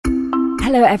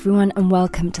Hello everyone and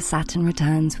welcome to Saturn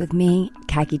Returns with me,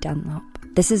 Caggie Dunlop.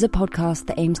 This is a podcast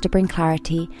that aims to bring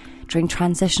clarity during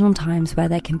transitional times where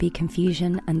there can be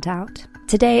confusion and doubt.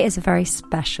 Today is a very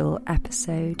special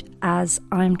episode as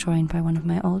I'm joined by one of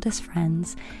my oldest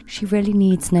friends. She really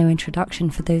needs no introduction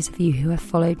for those of you who have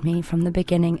followed me from the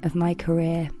beginning of my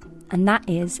career, and that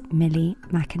is Millie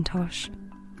Mackintosh.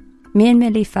 Me and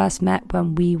Millie first met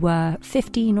when we were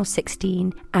 15 or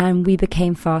 16 and we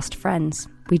became fast friends.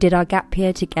 We did our gap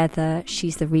year together.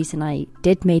 She's the reason I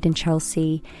did Made in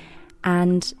Chelsea,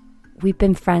 and we've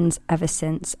been friends ever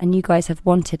since, and you guys have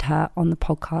wanted her on the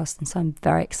podcast, and so I'm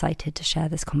very excited to share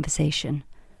this conversation.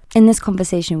 In this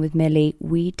conversation with Millie,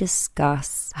 we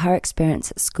discuss her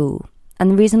experience at school.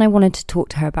 And the reason I wanted to talk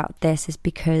to her about this is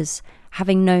because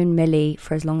having known Millie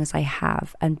for as long as I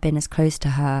have and been as close to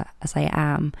her as I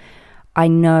am, I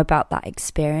know about that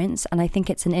experience, and I think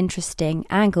it's an interesting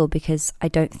angle because I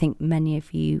don't think many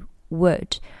of you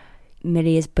would.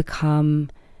 Millie has become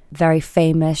very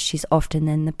famous. She's often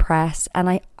in the press,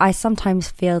 and I sometimes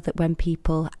feel that when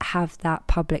people have that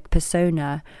public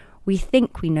persona, we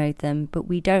think we know them, but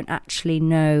we don't actually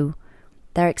know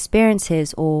their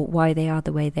experiences or why they are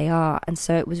the way they are. And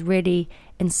so it was really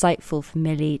insightful for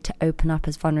Millie to open up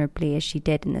as vulnerably as she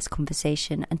did in this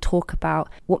conversation and talk about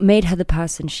what made her the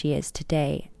person she is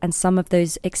today. And some of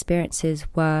those experiences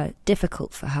were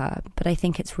difficult for her, but I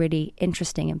think it's really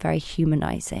interesting and very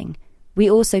humanizing.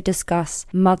 We also discuss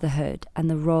motherhood and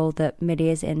the role that Millie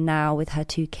is in now with her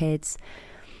 2 kids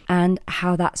and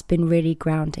how that's been really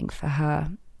grounding for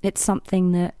her. It's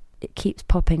something that it keeps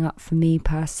popping up for me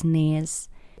personally, as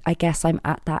I guess I'm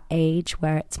at that age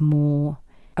where it's more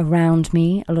around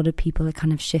me. A lot of people are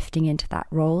kind of shifting into that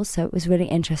role. So it was really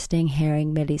interesting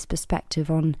hearing Millie's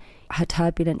perspective on her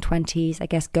turbulent 20s, I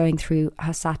guess going through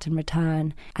her Saturn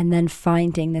return and then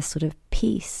finding this sort of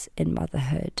peace in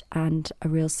motherhood and a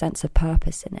real sense of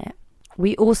purpose in it.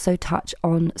 We also touch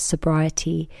on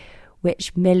sobriety,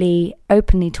 which Millie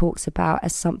openly talks about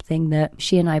as something that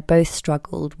she and I both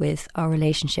struggled with our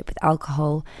relationship with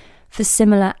alcohol for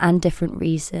similar and different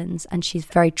reasons. And she's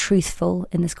very truthful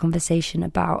in this conversation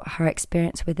about her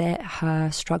experience with it, her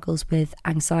struggles with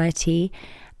anxiety,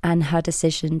 and her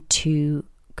decision to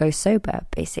go sober,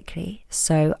 basically.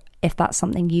 So if that's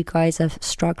something you guys are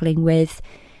struggling with,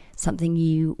 something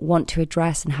you want to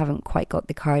address and haven't quite got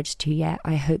the courage to yet,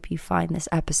 I hope you find this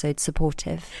episode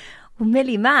supportive. Well,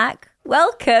 Millie Mac,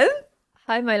 welcome.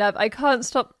 Hi, my love. I can't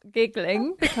stop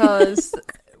giggling because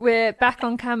we're back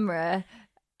on camera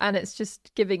and it's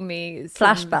just giving me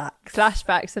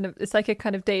flashbacks, and it's like a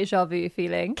kind of deja vu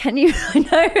feeling. I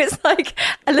know it's like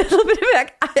a little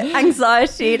bit of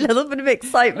anxiety, a little bit of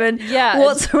excitement. Yeah.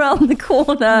 What's around the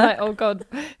corner? Like, oh God,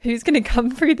 who's going to come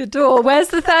through the door? Where's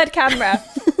the third camera?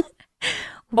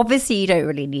 Obviously, you don't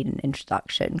really need an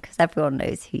introduction because everyone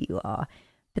knows who you are.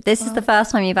 But this is the first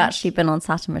time you've actually been on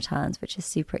Saturn Returns, which is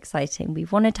super exciting.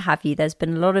 We've wanted to have you. There's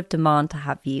been a lot of demand to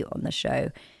have you on the show.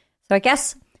 So I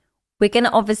guess we're going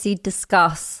to obviously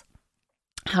discuss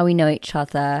how we know each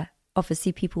other.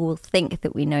 Obviously, people will think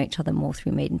that we know each other more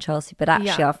through Made in Chelsea, but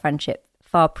actually our friendship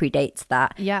far predates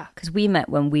that. Yeah. Because we met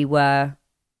when we were...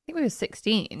 I think we were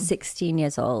 16. 16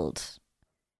 years old.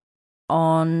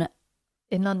 In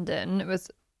London. It was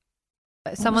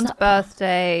someone's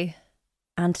birthday...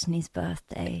 Anthony's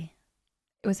birthday.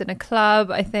 It was in a club,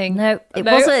 I think. No, it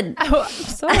wasn't. Oh, I'm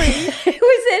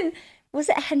sorry. Was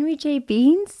it Henry J.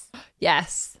 Beans?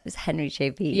 Yes. It was Henry J.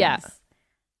 Beans. Yeah.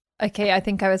 Okay, I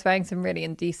think I was wearing some really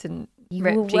indecent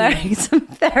ripped You were wearing jeans. some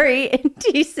very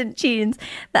indecent jeans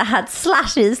that had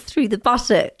slashes through the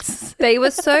buttocks. They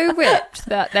were so ripped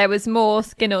that there was more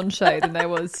skin on show than there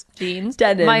was jeans.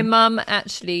 Denim. My mum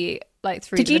actually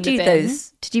threw Did them you in the do bin.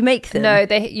 those? Did you make them? No,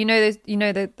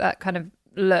 that kind of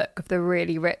look of the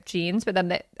really ripped jeans, but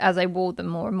then as I wore them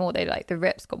more and more, the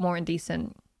rips got more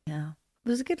indecent. Yeah, it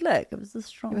was a good look. It was a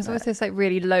strong. It was look. always those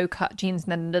really low cut jeans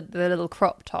and then the little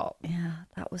crop top. Yeah,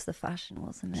 that was the fashion,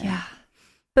 wasn't it? Yeah.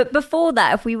 But before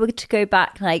that, if we were to go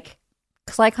back,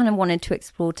 because I kind of wanted to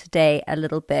explore today a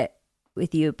little bit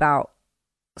with you about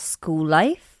school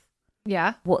life.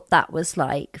 Yeah. What that was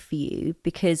like for you,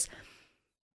 because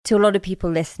to a lot of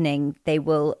people listening, they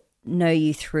will know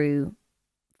you through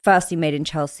firstly Made in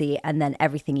Chelsea and then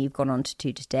everything you've gone on to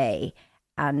do today.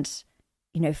 And,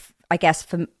 I guess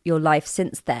for your life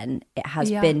since then, it has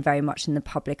been very much in the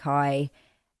public eye,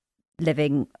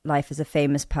 living life as a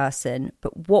famous person.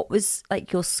 But what was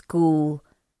your school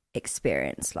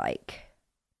experience like?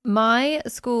 My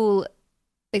school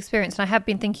experience, and I have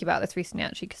been thinking about this recently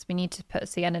actually, because we need to put a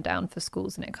Sienna down for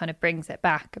schools and it kind of brings it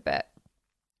back a bit.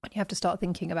 You have to start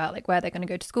thinking about where they're going to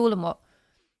go to school and what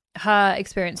her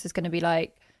experience is going to be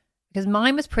like, because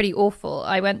mine was pretty awful.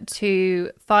 I went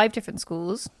to 5 different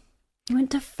schools. You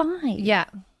went to 5? Yeah.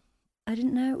 I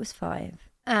didn't know it was 5.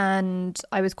 And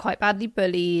I was quite badly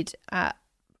bullied at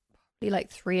probably like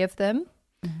 3 of them.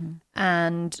 Mm-hmm.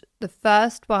 And the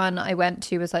first one I went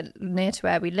to was like near to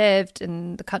where we lived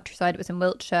in the countryside. It was in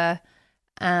Wiltshire.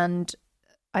 And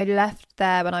I left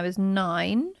there when I was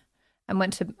 9 and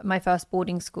went to my first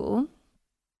boarding school.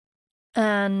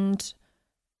 And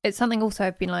it's something also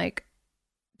I've been like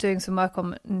doing some work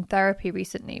on in therapy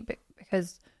recently,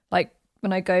 because like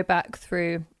when I go back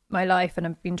through my life and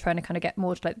I've been trying to kind of get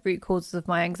more to like root causes of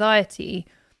my anxiety,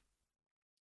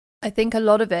 I think a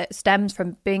lot of it stems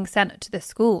from being sent to this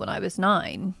school when I was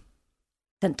 9.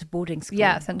 Sent to boarding school?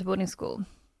 Yeah, sent to boarding school.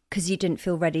 Because you didn't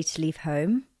feel ready to leave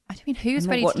home? I mean, who is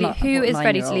ready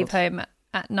to leave home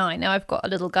at 9? Now I've got a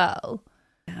little girl.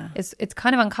 Yeah. It's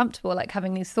kind of uncomfortable, like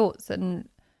having these thoughts and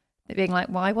being like,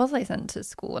 why was I sent to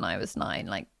school when I was 9?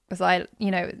 Like, was I,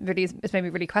 it's made me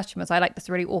really question, was I like this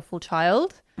really awful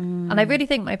child? And I really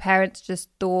think my parents just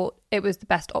thought it was the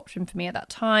best option for me at that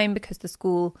time, because the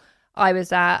school I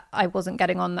was at, I wasn't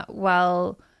getting on that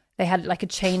well. They had like a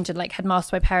change in like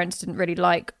headmaster. My parents didn't really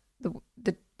like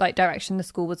the like direction the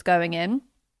school was going in.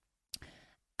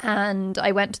 And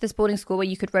I went to this boarding school where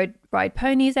you could ride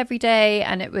ponies every day,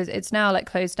 and it's now like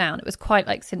closed down. It was quite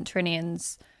like St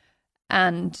Trinian's,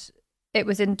 and it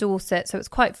was in Dorset, so it's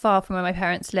quite far from where my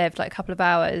parents lived, like a couple of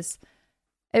hours.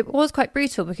 It was quite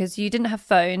brutal because you didn't have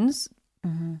phones,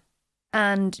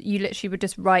 and you literally would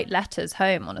just write letters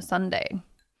home on a Sunday.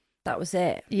 That was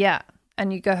it? Yeah.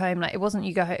 And you go home, like, it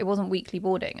wasn't weekly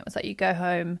boarding. It was like you go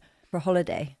home for a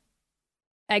holiday.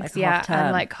 And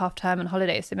like half term and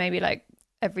holiday. So maybe like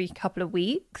every couple of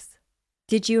weeks.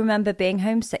 Did you remember being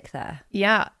homesick there?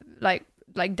 Yeah. Like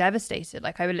devastated.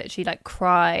 Like I would literally like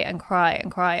cry and cry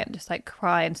and cry and just like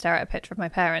cry and stare at a picture of my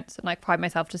parents and like cry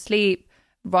myself to sleep,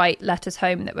 write letters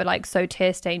home that were like so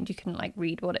tear stained you couldn't like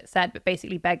read what it said, but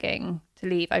basically begging to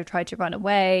leave. I tried to run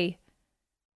away.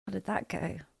 How did that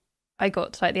go? I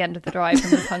got to like the end of the drive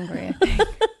and was hungry, I think.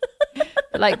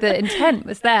 But like the intent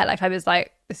was there. Like I was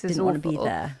like, this is Didn't awful. Want to be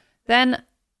there. Then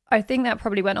I think that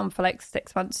probably went on for like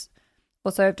 6 months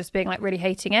or so of just being like really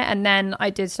hating it. And then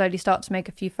I did slowly start to make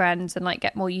a few friends and like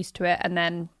get more used to it. And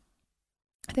then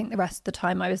I think the rest of the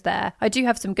time I was there, I do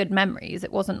have some good memories.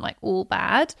 It wasn't like all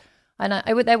bad. And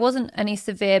there wasn't any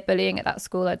severe bullying at that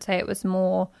school. I'd say it was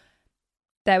more,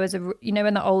 there was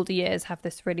when the older years have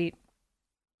this really,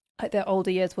 like the older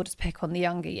years will just pick on the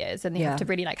younger years, and you have to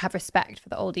really like have respect for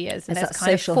the older years. And there's there's that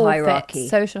kind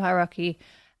social hierarchy.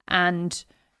 And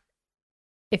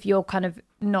if you're kind of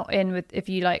not in with, if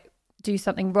you like do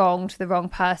something wrong to the wrong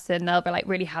person, they'll be like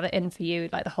really have it in for you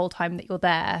like the whole time that you're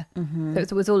there. So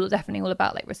it was all definitely all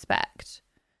about like respect.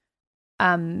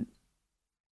 So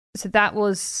that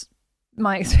was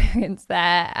my experience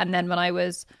there. And then when I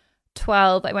was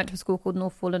 12, I went to a school called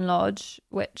North Fallen Lodge,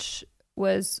 which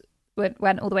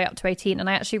went all the way up to 18, and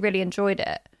I actually really enjoyed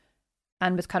it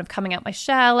and was kind of coming out my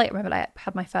shell. Like, I remember I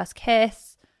had my first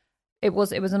kiss. It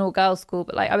was an all girls school,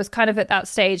 but like I was kind of at that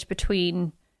stage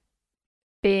between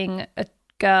being a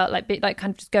girl, like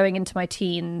kind of just going into my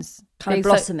teens, kind of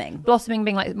blossoming,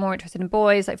 being like more interested in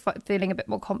boys, like feeling a bit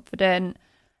more confident.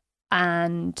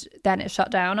 And then it shut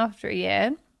down after a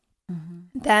year.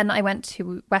 Then I went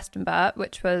to Westonbirt,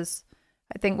 which was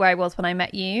I think where I was when I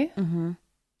met you.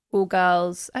 All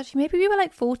girls. Actually, maybe we were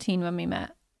like 14 when we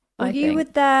met. Well, you were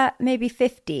there maybe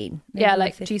 15. Maybe yeah,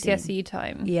 like 15. GCSE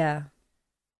time. Yeah.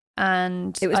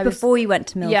 And it was before you went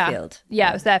to Millfield. Yeah,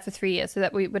 I was there for 3 years, so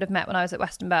that we would have met when I was at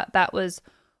Westonbirt. That was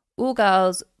all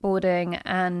girls boarding,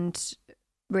 and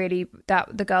really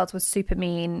that the girls were super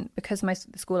mean because the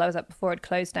school I was at before had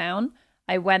closed down.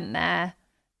 I went there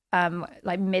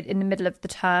like in the middle of the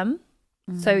term.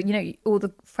 So, all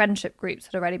the friendship groups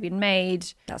had already been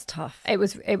made. That's tough. It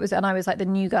was, and I was like the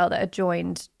new girl that had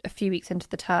joined a few weeks into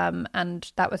the term,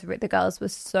 and that was the girls were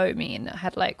so mean. I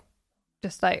had like,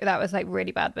 just like, that was like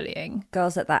really bad bullying.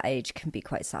 Girls at that age can be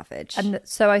quite savage. And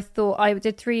so I thought, I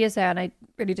did 3 years there and I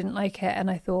really didn't like it.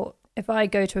 And I thought, if I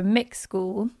go to a mixed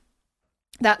school,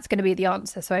 that's going to be the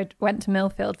answer. So I went to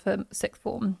Millfield for sixth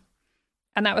form,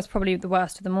 and that was probably the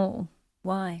worst of them all.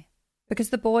 Why? Because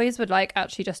the boys were like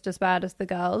actually just as bad as the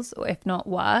girls, or if not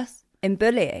worse. In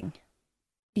bullying?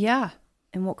 Yeah.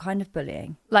 In what kind of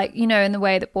bullying? Like, in the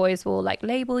way that boys will like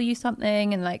label you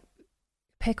something and like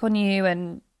pick on you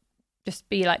and just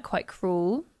be like quite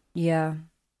cruel. Yeah.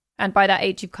 And by that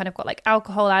age, you've kind of got like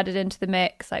alcohol added into the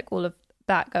mix, like all of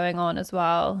that going on as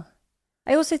well.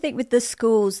 I also think with the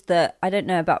schools that, I don't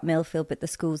know about Millfield, but the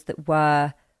schools that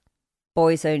were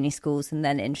boys only schools and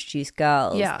then introduce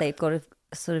girls, Yeah. they've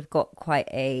got quite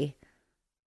a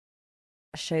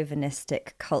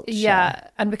chauvinistic culture. Yeah,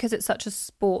 and because it's such a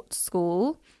sports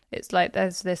school, it's like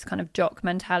there's this kind of jock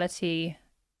mentality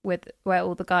with where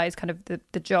all the guys kind of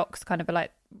the jocks kind of are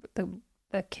like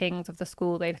the kings of the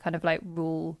school. They kind of like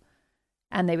rule,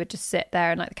 and they would just sit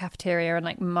there in like the cafeteria and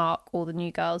like mark all the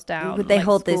new girls down. Would they like,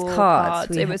 hold those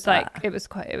cards? It was like it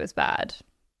was bad.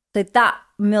 So that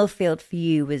Millfield for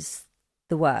you was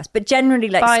the worst, but generally,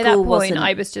 like, by school that point, wasn't...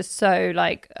 I was just so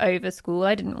like over school.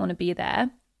 I didn't want to be there.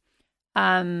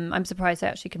 I'm surprised I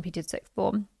actually competed sixth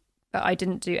form, but I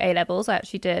didn't do A levels. I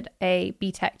actually did a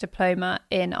BTEC diploma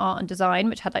in art and design,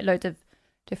 which had like loads of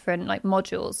different like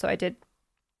modules. So I did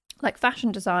like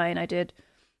fashion design. I did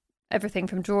everything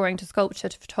from drawing to sculpture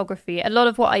to photography. A lot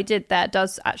of what I did there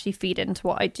does actually feed into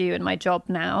what I do in my job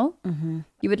now. Mm-hmm.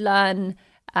 You would learn,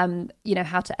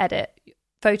 how to edit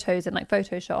photos in like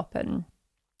Photoshop and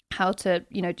how to,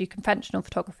 do conventional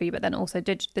photography, but then also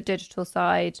the digital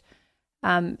side.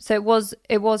 So it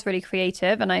was really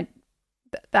creative, and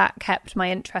that kept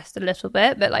my interest a little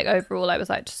bit. But like overall, I was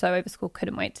like just so over school,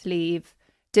 couldn't wait to leave.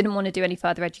 Didn't want to do any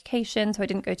further education, so I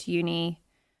didn't go to uni,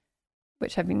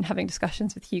 which I've been having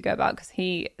discussions with Hugo about because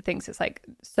he thinks it's like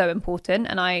so important,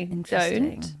 and I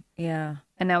don't. Yeah.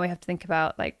 And now we have to think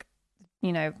about like,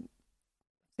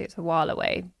 it's a while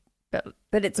away,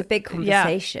 but it's a big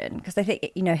conversation because I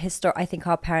think I think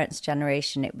our parents'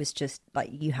 generation, it was just like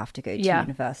you have to go to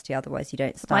university, otherwise you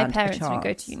don't stand. My parents didn't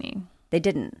go to uni. They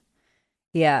didn't.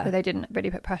 Yeah. So they didn't really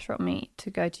put pressure on me to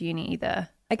go to uni either.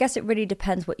 I guess it really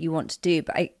depends what you want to do,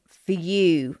 but for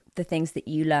you, the things that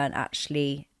you learn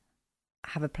actually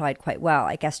have applied quite well,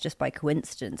 I guess, just by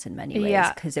coincidence in many ways,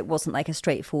 because it wasn't like a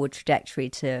straightforward trajectory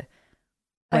to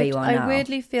where you are now. I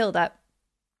weirdly feel that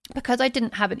because I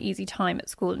didn't have an easy time at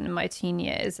school in my teen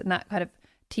years, and that kind of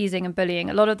teasing and bullying,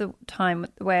 a lot of the time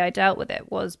the way I dealt with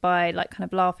it was by like kind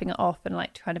of laughing it off and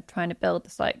like kind of trying to build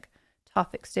this like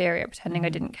tough exterior, pretending I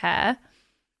didn't care.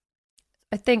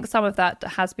 I think some of that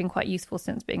has been quite useful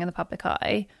since being in the public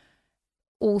eye.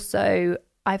 Also,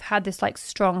 I've had this like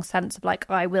strong sense of like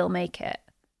I will make it,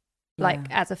 like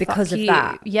as a because fuck of you.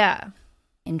 that. Yeah,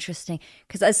 interesting.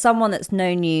 Because as someone that's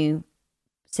known you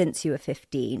since you were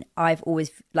 15, I've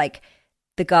always like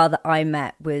the girl that I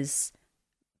met was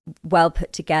well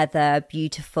put together,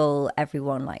 beautiful.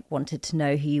 Everyone like wanted to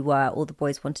know who you were. All the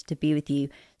boys wanted to be with you.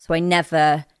 So I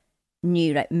never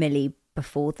knew like Millie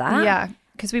before that. Yeah,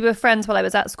 because we were friends while I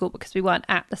was at school because we weren't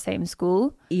at the same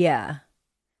school. Yeah.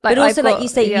 Like, but also, like you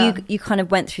say, yeah. you kind of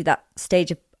went through that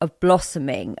stage of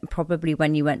blossoming, probably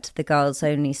when you went to the girls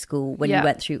only school, when you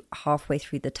went through halfway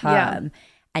through the term,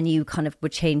 and you kind of were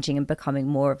changing and becoming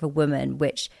more of a woman,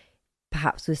 which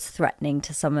perhaps was threatening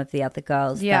to some of the other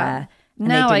girls there.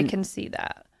 Now I can see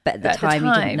that. But at the time,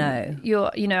 you didn't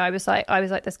know. I was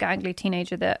like this gangly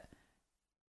teenager that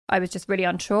I was just really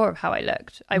unsure of how I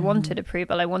looked. I wanted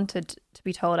approval. I wanted to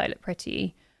be told I looked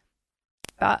pretty.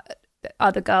 But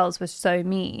other girls were so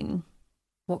mean.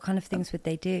 What kind of things would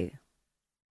they do?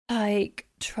 Like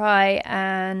try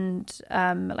and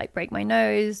like break my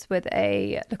nose with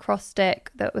a lacrosse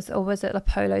stick or was it a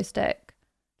polo stick?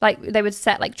 Like they would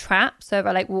set like traps. So if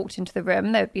I like walked into the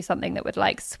room, there would be something that would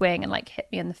like swing and like hit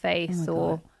me in the face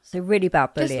or so really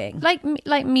bad bullying. Just,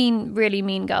 like really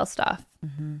mean girl stuff.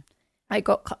 Mm-hmm. I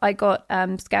got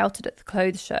scouted at the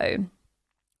clothes show,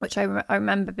 which I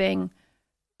remember being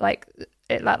like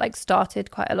it like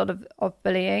started quite a lot of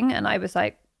bullying, and I was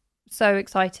like so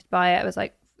excited by it. I was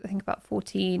like I think about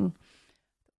 14.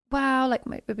 Wow, like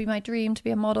it would be my dream to be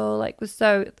a model. Like it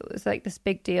was like this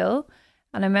big deal.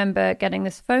 And I remember getting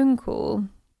this phone call,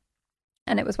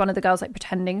 and it was one of the girls like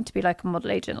pretending to be like a model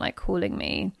agent, like calling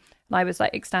me. And I was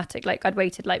like ecstatic. Like I'd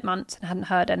waited like months and hadn't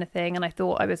heard anything, and I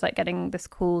thought I was like getting this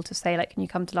call to say like, can you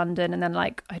come to London? And then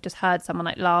like I just heard someone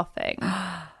like laughing.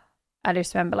 I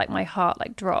just remember like my heart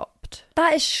like dropped.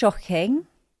 That is shocking.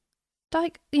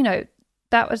 Like,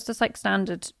 that was just like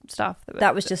standard stuff.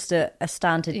 That was just a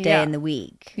standard day in the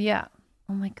week. Yeah.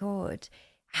 Oh my God.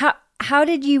 How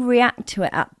did you react to it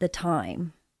at the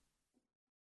time?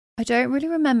 I don't really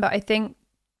remember. I think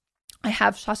I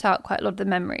have shut out quite a lot of the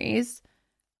memories.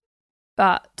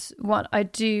 But what I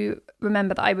do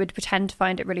remember that I would pretend to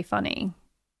find it really funny.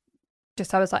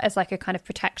 Just I was like, as like a kind of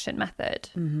protection method.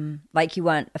 Mm-hmm. Like you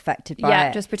weren't affected by it.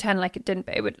 Yeah, just pretend like it didn't.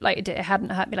 But it would like it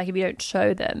hadn't hurt me. Like if you don't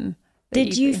show them.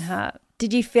 Did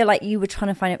you feel like you were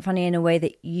trying to find it funny in a way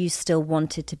that you still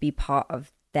wanted to be part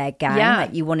of their gang? Yeah.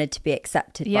 Like you wanted to be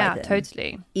accepted by them? Yeah,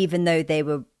 totally. Even though they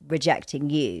were rejecting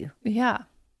you? Yeah.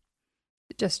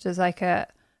 Just as like a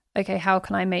okay, how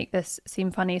can I make this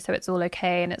seem funny so it's all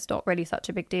okay and it's not really such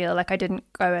a big deal? Like I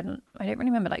didn't go and I don't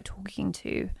really remember like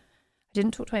I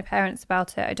didn't talk to my parents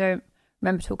about it. I don't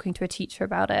remember talking to a teacher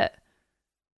about it.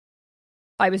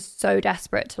 I was so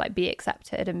desperate to like be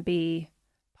accepted and be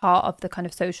part of the kind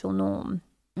of social norm.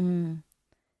 Mm.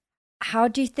 How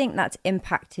do you think that's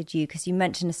impacted you? Because you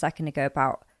mentioned a second ago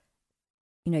about,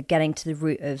 you know, getting to the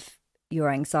root of your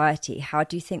anxiety. How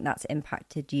do you think that's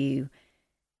impacted you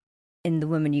in the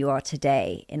woman you are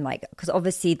today? In like, because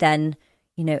obviously then,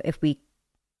 you know, if we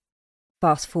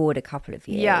fast forward a couple of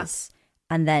years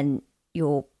and then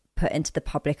you're put into the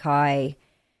public eye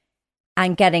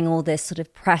and getting all this sort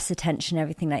of press attention,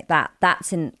 everything like that,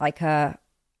 that's in like a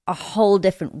whole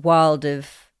different world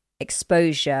of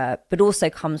exposure, but also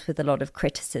comes with a lot of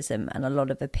criticism and a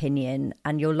lot of opinion.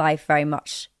 And your life very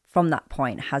much from that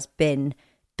point has been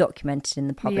documented in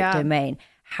the public domain.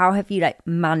 How have you like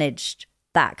managed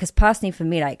that? Because personally for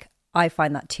me, like I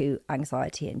find that too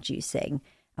anxiety inducing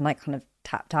and I kind of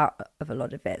tapped out of a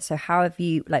lot of it. So how have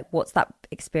you, like, what's that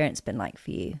experience been like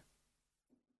for you?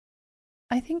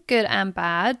 I think good and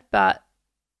bad, but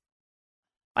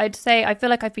I'd say I feel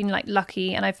like I've been like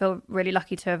lucky, and I feel really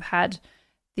lucky to have had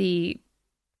the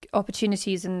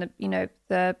opportunities and the, you know,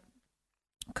 the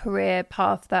career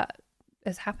path that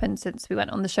has happened since we went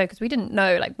on the show, because we didn't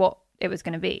know like what it was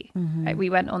going to be. Like, we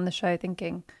went on the show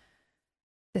thinking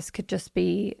this could just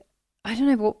be, I don't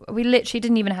know, what we literally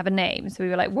didn't even have a name, so we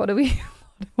were like, what are we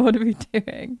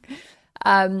doing?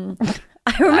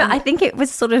 I remember, I think it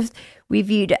was sort of, we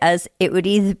viewed it as it would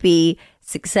either be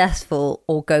successful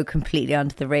or go completely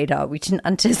under the radar. We didn't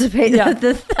anticipate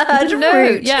the third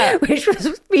route, which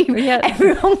was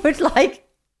everyone would like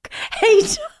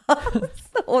hate us,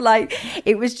 or like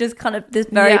it was just kind of this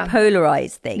very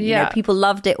polarized thing. You know, people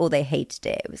loved it or they hated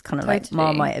it. It was kind of like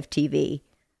Marmite of TV.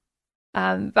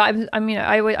 But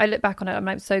I look back on it,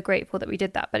 I'm so grateful that we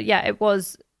did that. But yeah, it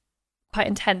was quite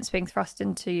intense being thrust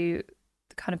into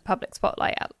the kind of public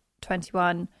spotlight at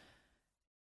 21.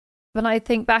 When I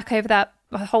think back over that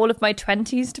whole of my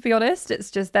 20s, to be honest, it's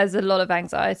just, there's a lot of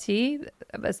anxiety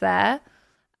that was there.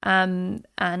 And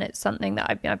it's something that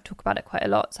I've talked about it quite a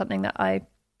lot, something that I've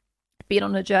been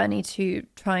on a journey to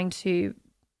trying to,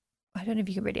 I don't know if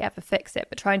you can really ever fix it,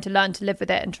 but trying to learn to live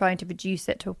with it and trying to reduce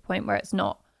it to a point where it's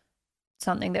not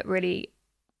something that really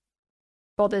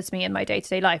bothers me in my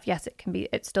day-to-day life. Yes,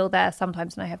 it's still there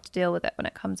sometimes and I have to deal with it when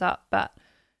it comes up, but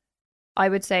I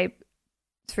would say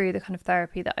through the kind of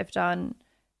therapy that I've done,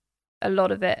 a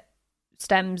lot of it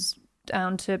stems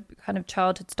down to kind of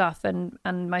childhood stuff and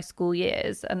my school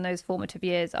years, and those formative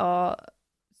years are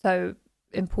so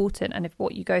important, and if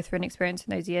what you go through and experience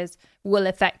in those years will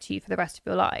affect you for the rest of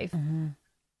your life,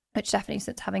 which definitely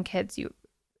since having kids you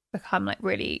become like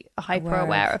really hyper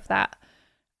aware of that.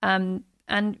 And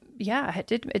yeah, it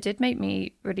did make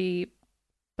me really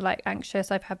like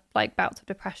anxious. I've had like bouts of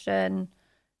depression.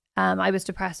 I was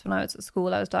depressed when I was at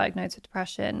school. I was diagnosed with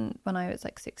depression when I was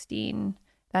like 16.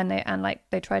 Then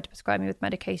they tried to prescribe me with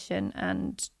medication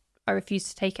and I refused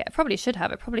to take it. I probably should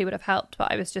have. It probably would have helped,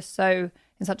 but I was just so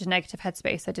in such a negative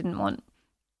headspace. I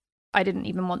didn't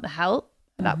even want the help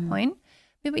at that point.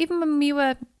 But even when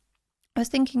I was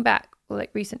thinking back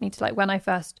like recently to like when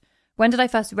did I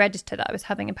first register that I was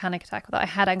having a panic attack or that I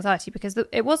had anxiety, because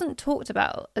it wasn't talked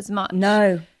about as much.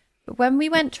 No. But when we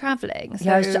went travelling...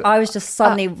 So I was just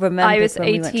suddenly remembered I was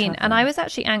when 18 and I was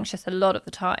actually anxious a lot of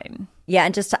the time. Yeah,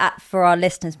 and just to add for our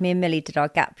listeners, me and Millie did our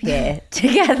gap year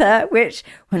together, which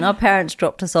when our parents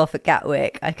dropped us off at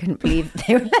Gatwick, I couldn't believe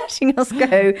they were letting us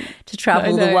go to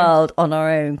travel the world on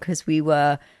our own, because we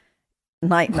were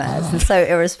nightmares and so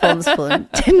irresponsible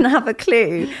and didn't have a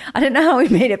clue. I don't know how we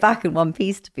made it back in one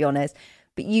piece, to be honest.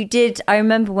 But you did, I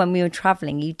remember when we were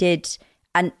travelling, you did,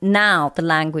 and now the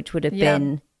language would have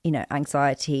been... you know,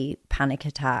 anxiety, panic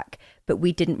attack, but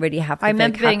we didn't really have the vocabulary. I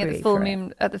remember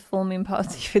being at the full moon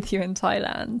party with you in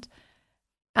Thailand,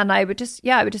 and I would just,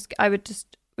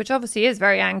 which obviously is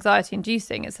very anxiety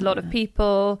inducing. It's a lot of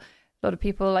people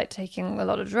like taking a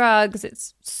lot of drugs.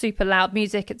 It's super loud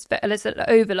music. It's an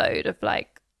overload of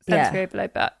like sensory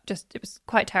overload, but just it was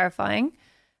quite terrifying.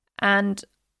 And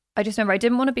I just remember I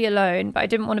didn't want to be alone, but I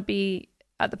didn't want to be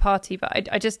at the party. But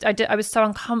I was so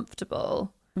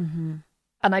uncomfortable.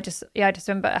 And I just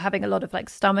remember having a lot of like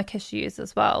stomach issues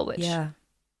as well, which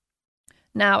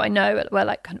now I know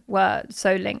were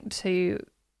so linked to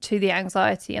the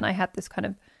anxiety. And I had this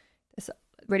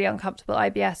really uncomfortable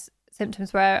IBS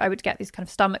symptoms where I would get these kind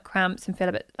of stomach cramps and feel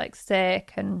a bit like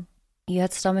sick. And you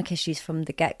had stomach issues from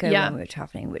the get-go when we were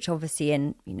traveling, which obviously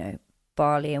in, you know,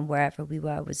 Bali and wherever we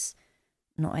were was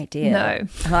not ideal. No.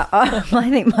 I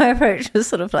think my approach was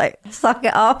sort of like, suck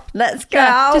it up, let's go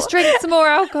out. Just drink some more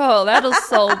alcohol. That'll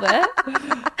solve it.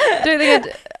 Don't think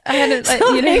I hadn't, like,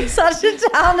 you know. Such a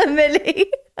downer,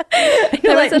 Millie.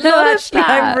 There was a lot of that.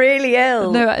 I'm really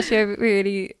ill. No, actually, I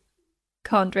really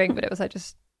can't drink, but it was like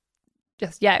just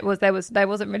yeah, it was there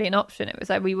wasn't really an option. It was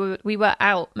like we were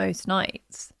out most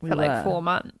nights for like 4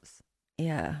 months.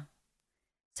 Yeah.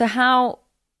 So how,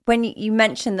 when you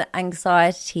mentioned the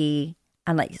anxiety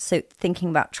and like, so thinking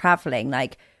about traveling,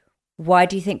 like, why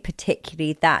do you think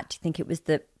particularly that? Do you think it was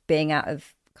the being out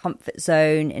of comfort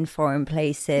zone in foreign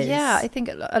places? Yeah, I think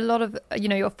a lot of, you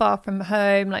know, you're far from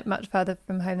home, like much further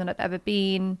from home than I've ever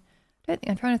been.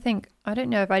 I'm trying to think. I don't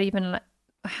know if I'd even like,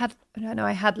 I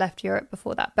had left Europe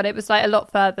before that, but it was like a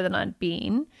lot further than I'd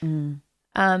been.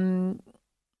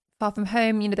 Far from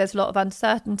home, you know, there's a lot of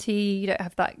uncertainty. You don't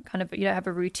have that kind of, you don't have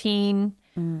a routine.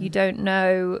 You don't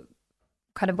know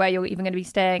kind of where you're even going to be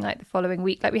staying like the following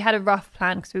week. Like we had a rough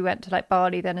plan because we went to like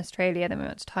Bali, then Australia, then we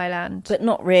went to Thailand. But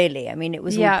not really. I mean, it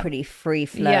was all pretty free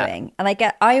flowing.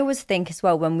 And I always think as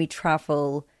well, when we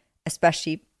travel,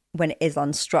 especially when it is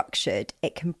unstructured,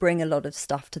 it can bring a lot of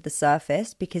stuff to the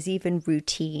surface, because even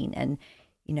routine and,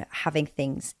 you know, having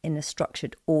things in a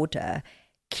structured order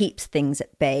keeps things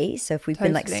at bay. So if we've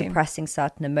been like suppressing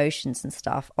certain emotions and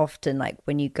stuff, often like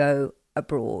when you go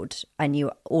abroad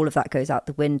and all of that goes out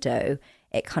the window,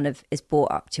 it kind of is brought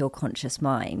up to your conscious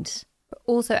mind. But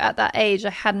also at that age,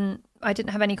 I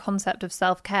didn't have any concept of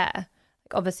self-care,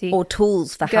 like obviously, or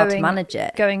tools for how to manage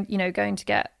it. Going to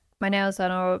get my nails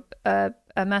done or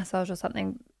a massage or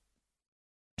something.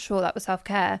 Sure, that was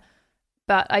self-care,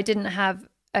 but I didn't have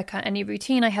any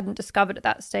routine. I hadn't discovered at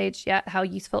that stage yet how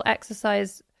useful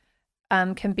exercise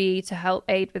can be to help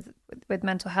aid with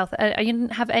mental health. I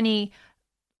didn't have any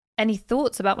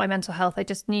thoughts about my mental health. I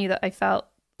just knew that I felt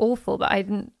awful, but I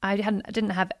didn't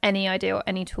have any idea or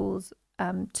any tools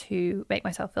to make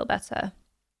myself feel better.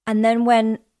 And then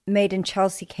when Made in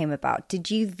Chelsea came about,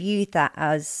 did you view that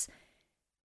as,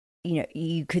 you know,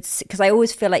 you could, because I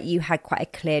always feel like you had quite a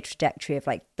clear trajectory of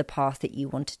like the path that you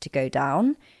wanted to go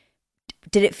down.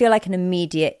 Did it feel like an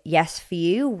immediate yes for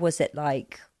you? Was it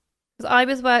like,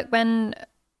 when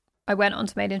I went on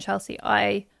to Made in Chelsea,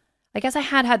 I guess I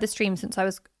had this dream since I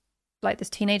was like this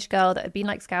teenage girl that had been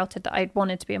like scouted that I'd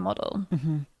wanted to be a model.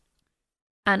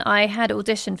 And I had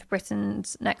auditioned for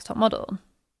Britain's Next Top Model.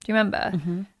 Do you remember?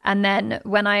 And then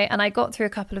when I got through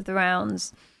a couple of the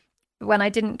rounds, when I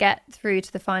didn't get through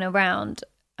to the final round,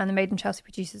 and the Made in Chelsea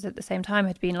producers at the same time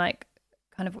had been like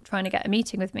kind of trying to get a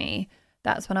meeting with me,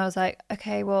 that's when I was like,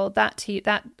 okay, well,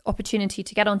 that opportunity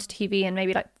to get onto TV and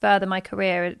maybe like further my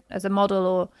career as a model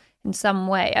or in some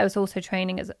way. I was also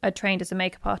trained as a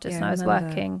makeup artist, and I was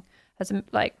working as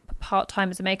like part-time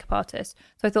as a makeup artist.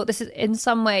 So I thought this is in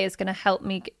some way is going to help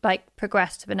me like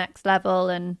progress to the next level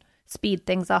and speed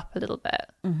things up a little bit.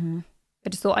 I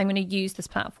just thought I'm going to use this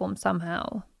platform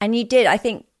somehow. And you did. I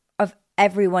think of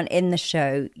everyone in the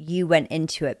show, you went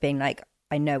into it being like,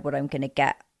 I know what I'm going to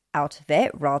get out of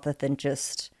it, rather than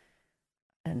just,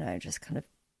 I don't know, just kind of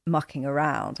mucking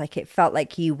around. Like it felt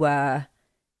like you were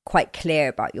quite clear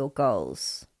about your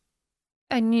goals.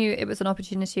 I knew it was an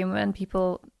opportunity, and when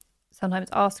people sometimes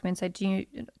ask me and say, do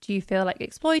you feel like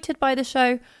exploited by the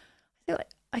show? I feel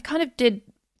like I kind of did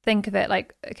think of it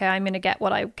like, okay, I'm going to get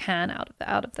what I can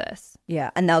out of this. Yeah,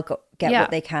 and they'll get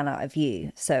what they can out of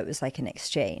you. So it was like an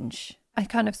exchange. I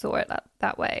kind of saw it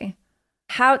that way.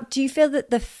 How do you feel that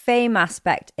the fame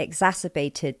aspect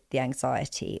exacerbated the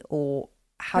anxiety, or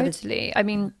how? Totally. I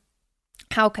mean,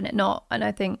 how can it not? And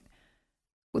I think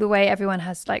the way everyone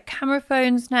has like camera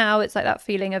phones now, it's like that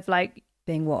feeling of like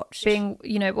being watched, you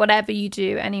know, whatever you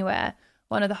do anywhere.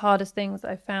 One of the hardest things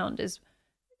I've found is,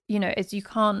 you know, is you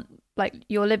can't, like,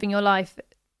 you're living your life,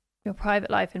 your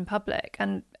private life in public,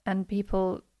 and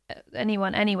people,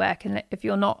 anyone, anywhere can, if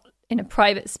you're not in a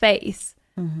private space,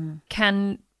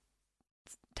 can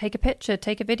take a picture,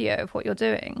 take a video of what you're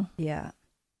doing. Yeah.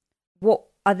 What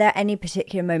are there any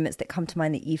particular moments that come to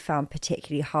mind that you found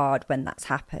particularly hard when that's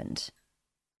happened?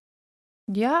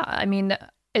 Yeah, I mean,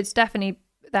 it's definitely,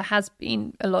 there has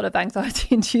been a lot of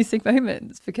anxiety-inducing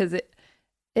moments, because it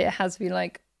has been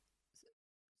like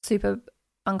super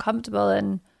uncomfortable,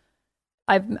 and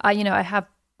I have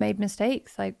made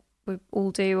mistakes, like we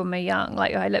all do when we're young.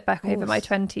 Like I look back over my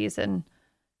 20s, and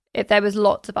if there was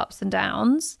lots of ups and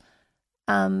downs.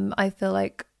 I feel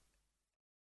like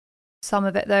some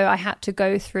of it, though, I had to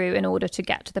go through in order to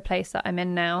get to the place that I'm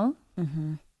in now.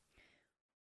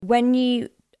 When you,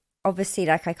 obviously,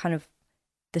 like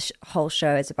the whole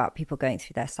show is about people going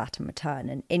through their Saturn return,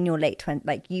 and in your late 20s,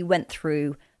 like you went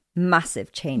through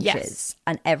massive changes Yes.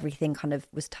 and everything kind of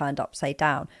was turned upside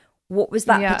down. What was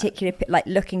that particular, like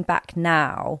looking back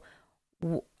now,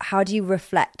 how do you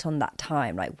reflect on that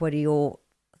time? Like, what are your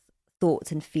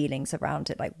thoughts and feelings around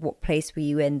it? Like, what place were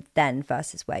you in then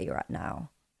versus where you're at now?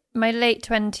 My late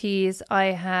 20s, I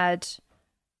had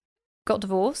got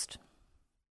divorced,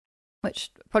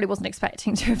 which probably wasn't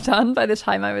expecting to have done by the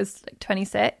time I was like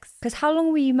 26. Because how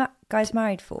long were you guys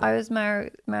married for? I was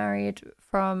married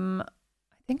from,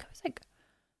 I think I was like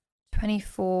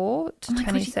 24 to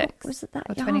 26. Was it that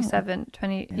or young? 27,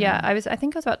 20. Yeah, I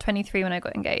think I was about 23 when I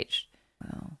got engaged.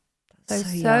 Wow.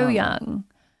 So young.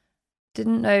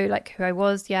 Didn't know like who I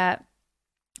was yet.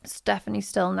 Was definitely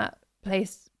still in that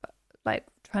place, like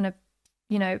trying to,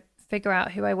 you know, figure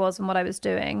out who I was and what I was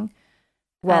doing.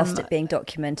 Whilst it being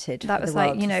documented. That was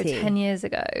like, you know, 10 years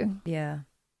ago. Yeah.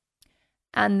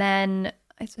 And then,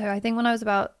 so I think when I was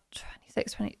about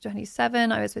 26,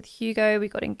 27, I was with Hugo. We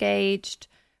got engaged.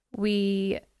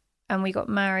 We got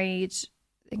married.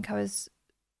 I think I was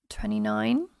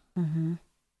 29. Mm-hmm.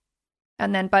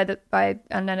 And then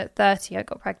and then at 30, I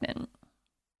got pregnant.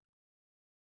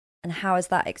 And how has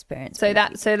that experience So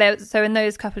been? So in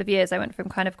those couple of years, I went from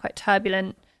kind of quite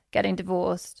turbulent, getting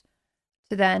divorced,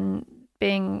 to then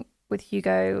being with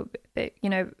Hugo, you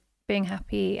know, being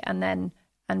happy, and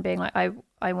being like,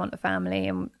 I want a family,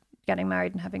 and getting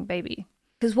married and having a baby.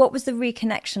 Because what was the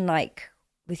reconnection like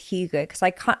with Hugo? Because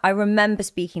I remember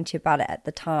speaking to you about it at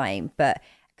the time, but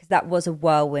because that was a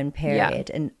whirlwind period,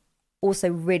 and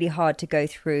also really hard to go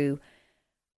through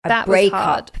a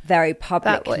breakup very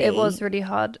publicly. It was really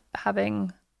hard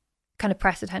having kind of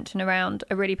press attention around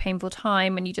a really painful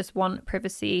time when you just want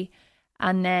privacy,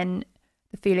 and then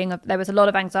the feeling of, there was a lot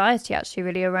of anxiety actually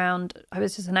really around, I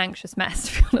was just an anxious mess,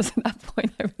 to be honest. At that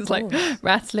point I was like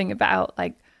rattling about,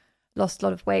 like lost a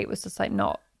lot of weight, was just like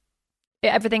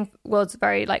everything was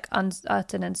very like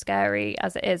uncertain and scary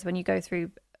as it is when you go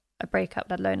through a breakup,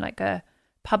 let alone like a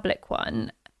public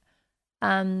one.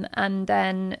 And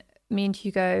then me and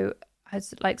Hugo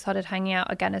has like started hanging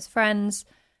out again as friends,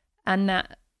 and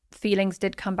that feelings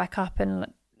did come back up, and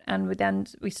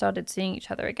we started seeing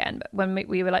each other again. But when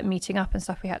we were like meeting up and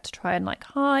stuff, we had to try and like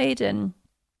hide, and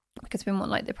because we didn't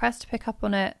want like the press to pick up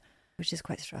on it, which is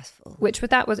quite stressful.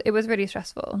 It was really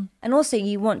stressful. And also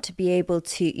you want to be able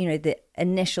to, you know, the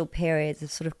initial periods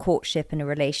of sort of courtship in a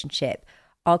relationship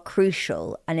are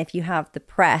crucial, and if you have the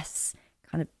press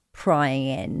kind of prying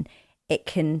in, it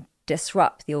can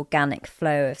disrupt the organic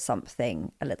flow of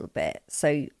something a little bit.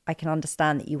 So I can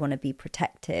understand that you want to be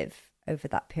protective over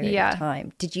that period of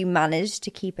time. Did you manage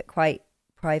to keep it quite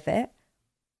private?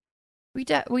 We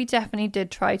definitely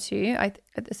did try to. At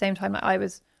the same time, it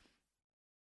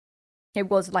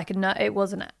was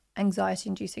an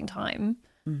anxiety-inducing time,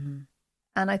 and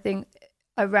I think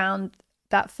around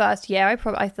that first year, I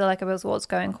feel like I was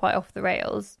going quite off the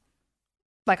rails.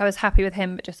 Like I was happy with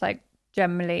him, but just like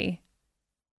generally,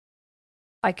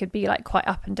 I could be like quite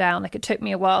up and down. Like it took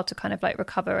me a while to kind of like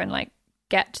recover and like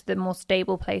get to the more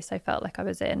stable place I felt like I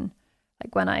was in,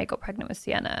 like when I got pregnant with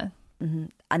Sienna. Mm-hmm.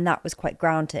 And that was quite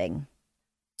grounding.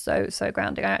 So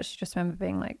grounding. I actually just remember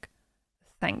being like,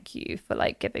 thank you for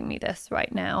like giving me this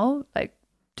right now, like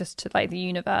just to like the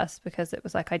universe, because it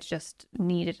was like I just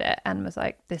needed it and was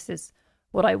like, this is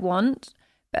what I want.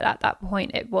 But at that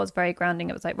point it was very grounding.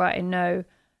 It was like, right, I know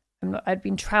I'd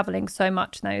been traveling so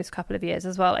much in those couple of years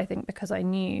as well, I think, because I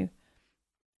knew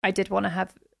I did want to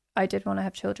have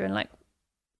children like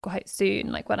quite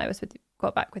soon. Like when I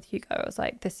got back with Hugo, I was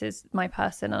like, this is my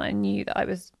person, and I knew that I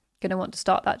was going to want to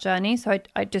start that journey. So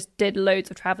I just did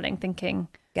loads of traveling, thinking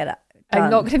I'm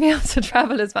not going to be able to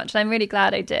travel as much, and I'm really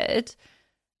glad I did.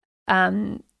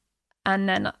 And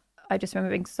then I just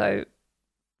remember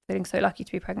feeling so lucky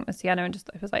to be pregnant with Sienna, and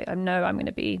I was like, I know I'm going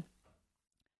to be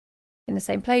in the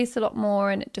same place a lot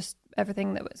more, and it just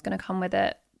everything that was going to come with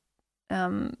it.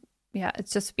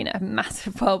 It's just been a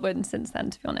massive whirlwind since then,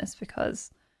 to be honest,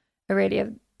 because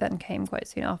Aurelia then came quite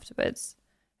soon afterwards.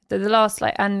 The last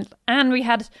and we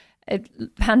had a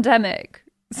pandemic.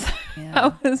 So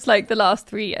that was like the last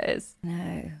 3 years.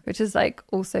 No. Which is like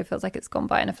also feels like it's gone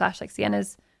by in a flash. Like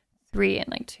Sienna's 3 in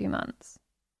like 2 months.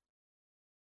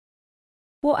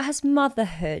 What has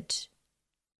motherhood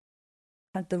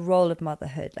and the role of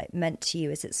motherhood like meant to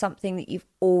you? Is it something that you've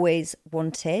always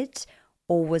wanted,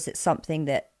 or was it something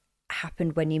that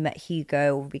happened when you met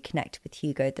Hugo or reconnected with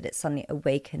Hugo that it suddenly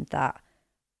awakened that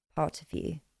part of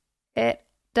you? It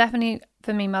definitely,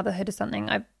 for me, motherhood is something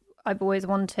I've always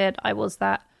wanted. I was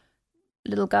that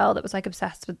little girl that was like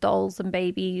obsessed with dolls and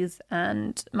babies,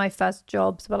 and my first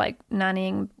jobs were like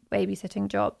nannying, babysitting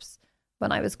jobs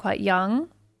when I was quite young.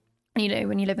 You know,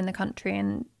 when you live in the country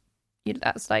and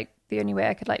that's like the only way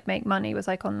I could like make money was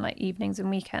like on like evenings and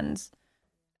weekends,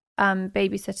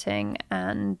 babysitting.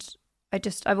 And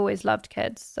I've always loved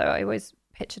kids, so I always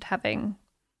pictured having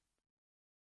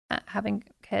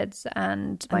kids.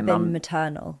 And my mum,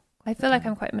 maternal. I feel like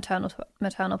I'm quite a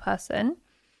maternal person.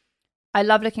 I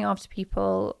love looking after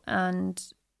people, and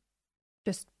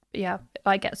just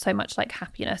I get so much like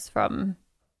happiness from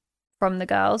the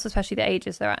girls, especially the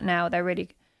ages they're at now. They're really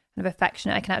kind of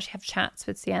affectionate. I can actually have chats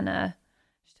with Sienna.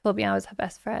 She told me I was her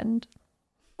best friend.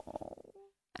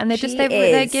 And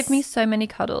they give me so many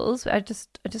cuddles. I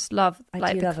just love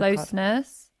like the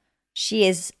closeness. She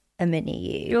is a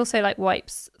mini you. She also like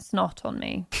wipes snot on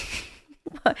me.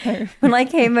 When I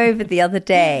came over the other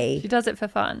day, she does it for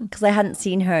fun, because I hadn't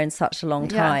seen her in such a long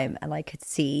time, and I could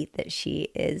see that she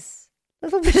is a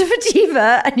little bit of a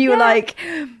diva, and you were like,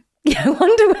 I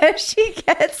wonder where she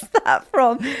gets that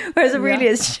from. Whereas Aurelia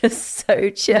is just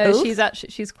so chill. No,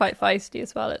 she's quite feisty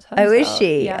as well at times. Oh, is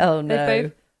she? Yeah. Oh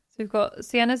no. So we've got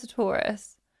Sienna's a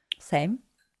Taurus. Same.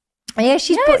 Oh, yeah,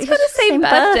 she's got the same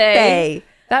birthday.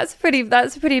 That's a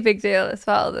pretty big deal as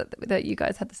well, that you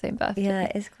guys had the same birthday.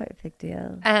 Yeah, it's quite a big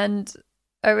deal. And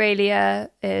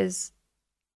Aurelia is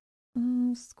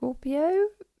Scorpio.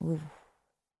 Ooh.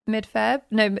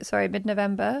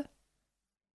 Mid-November.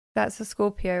 That's a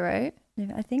Scorpio, right?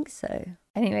 Yeah, I think so.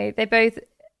 Anyway, they're both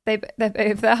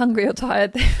if they're hungry or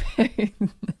tired, there's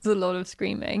a lot of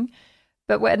screaming.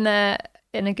 But when they're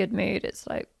in a good mood, it's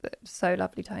like so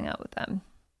lovely to hang out with them.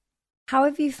 How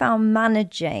have you found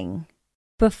managing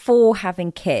before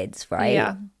having kids, right?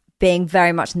 Yeah. Being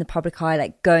very much in the public eye,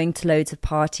 like going to loads of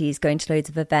parties, going to loads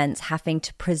of events, having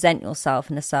to present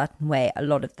yourself in a certain way a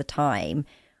lot of the time,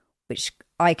 which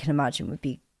I can imagine would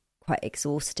be quite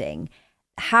exhausting.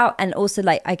 And also,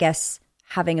 like, I guess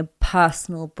having a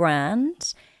personal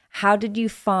brand, how did you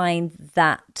find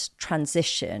that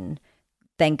transition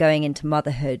then going into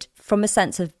motherhood, from a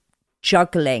sense of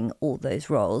juggling all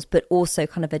those roles, but also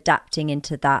kind of adapting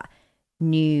into that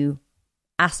new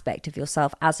aspect of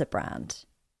yourself as a brand?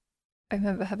 I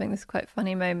remember having this quite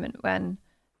funny moment when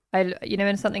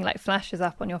when something like flashes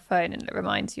up on your phone and it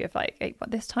reminds you of like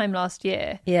this time last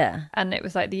year. Yeah. And it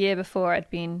was like the year before I'd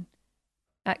been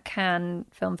at Cannes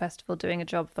Film Festival doing a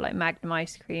job for like Magnum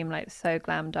ice cream, like so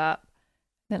glammed up.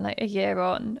 Then like a year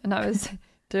on, and I was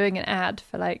doing an ad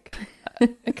for like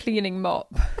a cleaning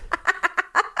mop.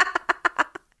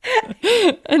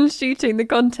 And shooting the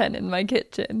content in my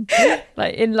kitchen,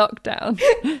 like in lockdown.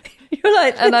 You're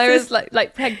like, and I was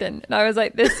like pregnant, and I was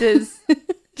like, this is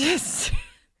just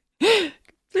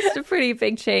a pretty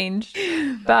big change,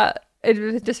 but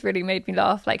it just really made me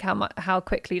laugh, like how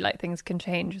quickly like things can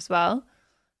change as well.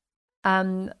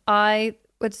 I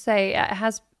would say it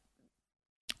has.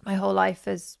 My whole life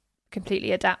has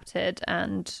completely adapted,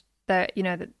 and I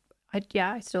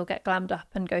still get glammed up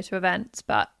and go to events,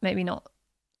 but maybe not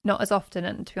as often.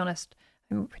 And to be honest,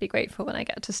 I'm pretty grateful when I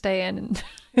get to stay in and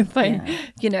if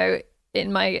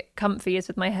in my comfies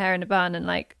with my hair in a bun and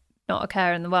like not a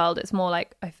care in the world. It's more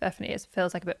like it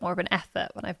feels like a bit more of an effort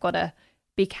when I've got to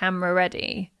be camera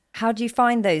ready. How do you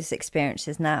find those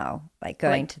experiences now, like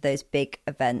going to those big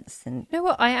events? And you know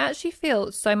what, I actually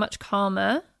feel so much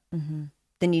calmer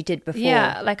than you did before.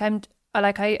 Yeah,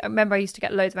 I remember I used to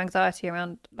get loads of anxiety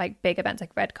around like big events,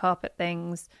 like red carpet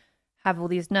things, have all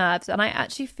these nerves, and I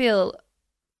actually feel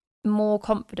more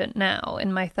confident now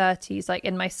in my 30s, like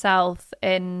in myself,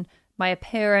 in my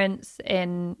appearance,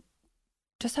 in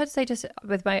I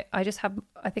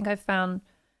think I've found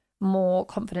more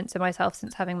confidence in myself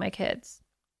since having my kids.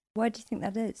 Why do you think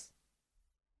that is?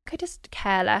 I just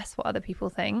care less what other people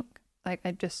think. Like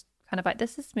I just kind of like,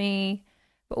 this is me,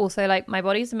 but also like my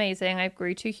body's amazing. I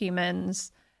grew 2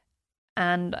 humans,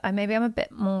 and I'm a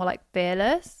bit more like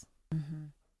fearless.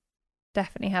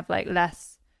 Definitely have like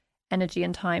less energy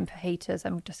and time for haters.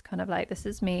 I'm just kind of like, this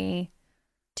is me.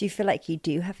 Do you feel like you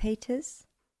do have haters?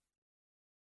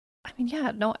 I mean,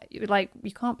 yeah, not like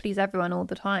you can't please everyone all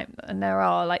the time, and there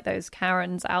are like those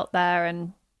Karens out there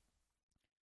and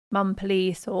mum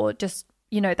police, or just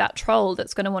that troll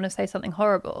that's going to want to say something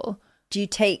horrible.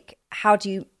 How do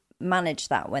you manage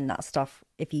that when that stuff,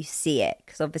 if you see it?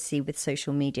 Because obviously with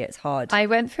social media it's hard. I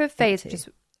went through a phase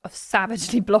of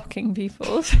savagely blocking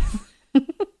people.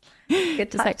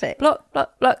 Good tactic. Like, block.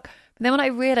 But then when I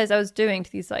realised I was doing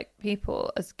to these like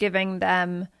people as giving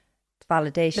them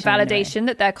validation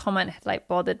that their comment had like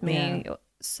bothered me. Yeah.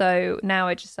 So now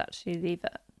I just actually leave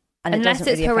it. And unless it's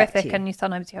really horrific and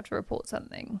sometimes you have to report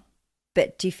something.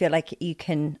 But do you feel like you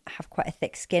can have quite a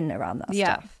thick skin around that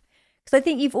stuff? Because I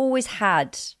think you've always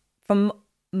had, from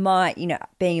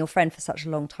being your friend for such a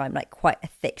long time, like quite a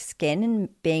thick skin and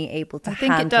being able to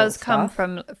handle I think it does stuff.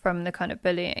 come from the kind of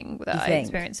bullying that I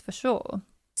experienced, for sure.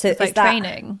 So it's like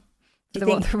training for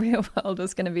what the real world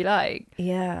is going to be like.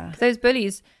 Yeah. 'Cause those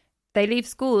bullies, they leave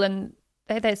school and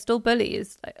they're still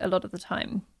bullies like, a lot of the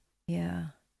time. Yeah.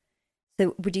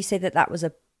 So would you say that was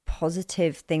a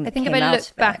positive thing that I think came if I out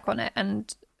look back on it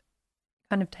and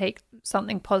kind of take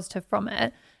something positive from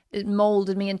it, it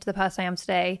molded me into the person I am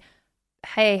today.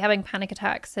 Hey, having panic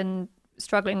attacks and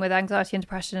struggling with anxiety and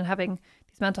depression and having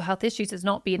these mental health issues has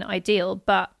not been ideal,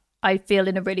 but I feel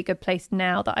in a really good place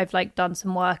now that I've like done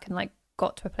some work and like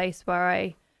got to a place where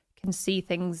I can see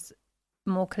things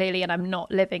more clearly, and I'm not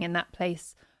living in that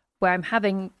place where I'm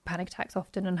having panic attacks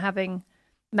often and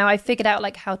now I figured out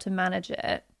like how to manage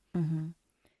it. Mm-hmm.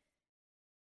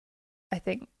 I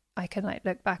think I can like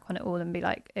look back on it all and be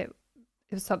like, it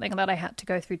was something that I had to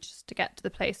go through just to get to the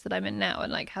place that I'm in now,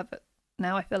 and like have it.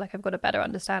 Now I feel like I've got a better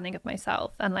understanding of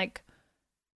myself and like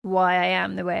why I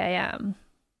am the way I am.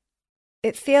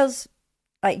 It feels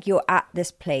like you're at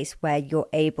this place where you're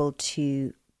able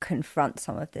to confront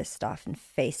some of this stuff and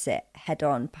face it head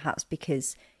on, perhaps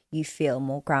because you feel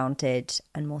more grounded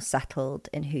and more settled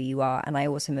in who you are. And I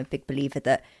also am a big believer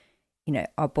that,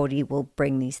 our body will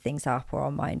bring these things up, or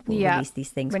our mind will release these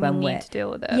things when we we're need to deal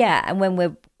with it. Yeah, and when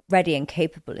we're ready and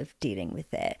capable of dealing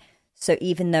with it. So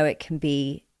even though it can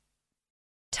be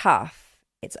tough,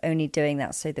 it's only doing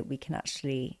that so that we can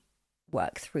actually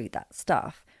work through that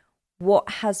stuff. What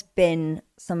has been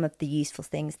some of the useful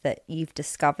things that you've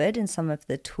discovered and some of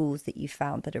the tools that you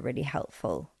found that are really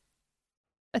helpful?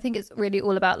 I think it's really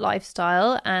all about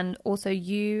lifestyle. And also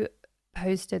you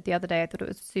posted the other day, I thought it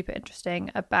was super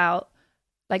interesting, about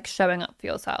like showing up for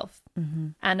yourself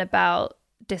and about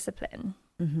discipline.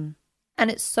 And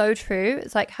it's so true.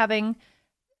 It's like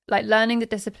learning the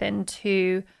discipline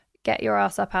to get your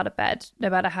ass up out of bed, no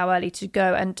matter how early, to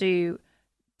go and do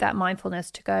that mindfulness,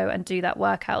 to go and do that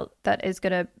workout that is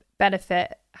going to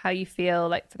benefit how you feel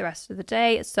like for the rest of the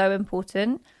day. It's so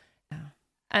important. Yeah.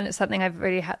 And it's something I've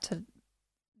really had to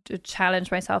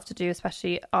challenge myself to do,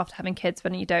 especially after having kids,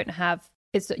 when you don't have,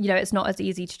 it's not as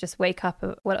easy to just wake up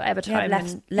at whatever time.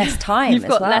 Less time. You've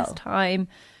got less time.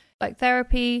 Like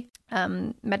therapy,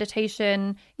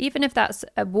 meditation, even if that's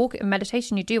a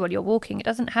meditation you do while you're walking, it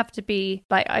doesn't have to be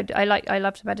like, I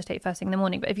love to meditate first thing in the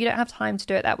morning, but if you don't have time to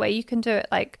do it that way, you can do it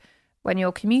like when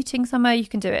you're commuting somewhere, you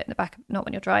can do it in the back, not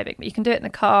when you're driving, but you can do it in the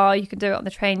car, you can do it on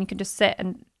the train, you can just sit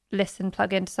and listen,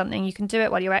 plug into something, you can do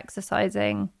it while you're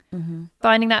exercising,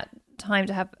 finding that time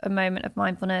to have a moment of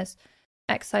mindfulness,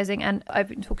 exercising. And I've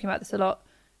been talking about this a lot,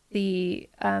 the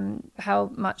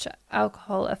how much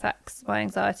alcohol affects my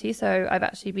anxiety. So I've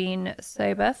actually been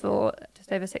sober for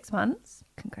just over 6 months.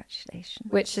 Congratulations.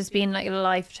 Which has been like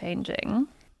life-changing.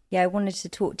 Yeah, I wanted to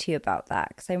talk to you about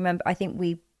that because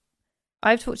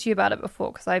I've talked to you about it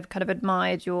before because I've kind of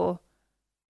admired your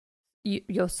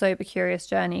sober curious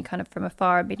journey kind of from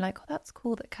afar and been like, oh, that's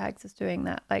cool that Kags is doing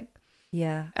that. Like,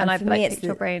 yeah. And I've like picked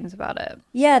your brains about it.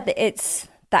 Yeah, it's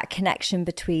that connection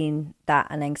between that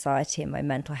and anxiety and my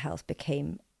mental health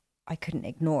I couldn't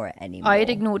ignore it anymore. I had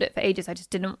ignored it for ages.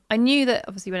 I knew that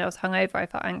obviously when I was hungover, I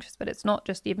felt anxious, but it's not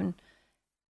just even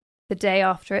the day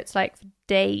after, it's like for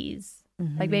days,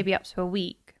 like maybe up to a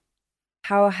week.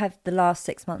 How have the last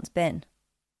 6 months been?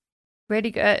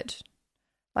 Really good.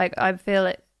 Like I feel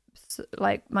it,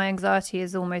 like my anxiety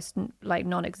is almost like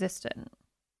non-existent.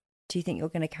 Do you think you're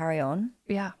going to carry on?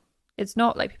 Yeah. It's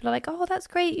not like people are like, oh, that's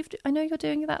great. I know you're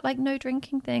doing that like no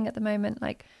drinking thing at the moment.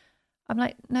 Like, I'm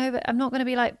like, no, but I'm not going to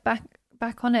be like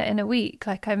back on it in a week.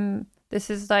 Like this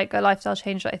is like a lifestyle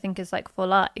change that I think is like for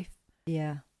life.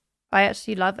 Yeah. I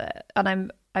actually love it.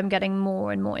 And I'm getting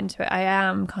more and more into it. I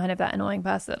am kind of that annoying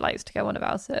person that likes to go on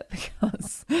about it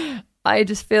because I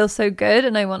just feel so good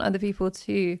and I want other people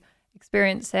to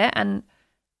experience it. And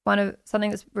something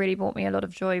that's really brought me a lot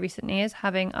of joy recently is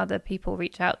having other people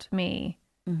reach out to me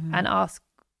and ask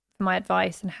for my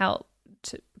advice and help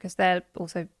because they're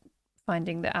also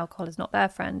finding that alcohol is not their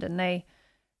friend and they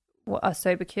are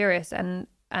sober curious and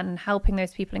helping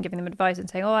those people and giving them advice and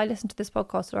saying, oh, I listened to this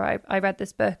podcast or I read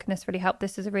this book and this really helped.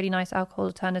 This is a really nice alcohol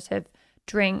alternative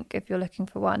drink if you're looking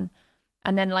for one.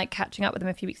 And then like catching up with them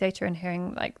a few weeks later and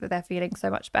hearing like that they're feeling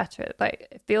so much better. Like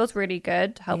it feels really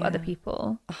good to help other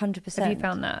people. 100%. Have you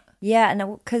found that? Yeah,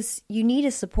 and because you need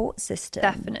a support system.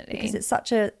 Definitely. Because it's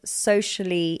such a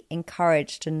socially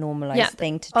encouraged and normalized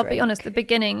thing to drink. I'll be honest, the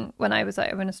beginning when I was like,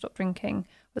 I'm going to stop drinking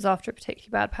was after a particularly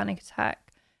bad panic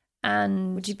attack.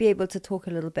 And would you be able to talk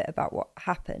a little bit about what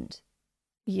happened?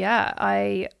 Yeah,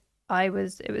 it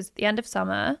was the end of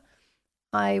summer.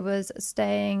 I was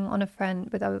staying on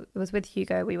I was with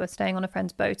Hugo. We were staying on a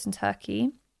friend's boat in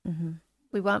Turkey. Mm-hmm.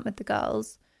 We weren't with the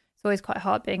girls. It's always quite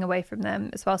hard being away from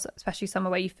them as well, especially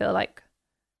somewhere where you feel like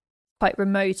quite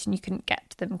remote and you couldn't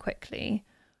get to them quickly.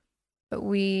 But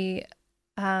we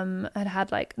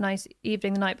had like a nice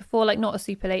evening the night before, like not a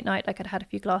super late night. Like I'd had a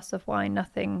few glasses of wine,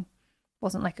 nothing,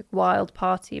 wasn't like a wild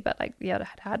party, but like, yeah,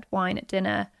 I had wine at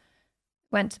dinner,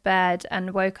 went to bed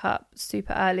and woke up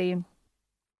super early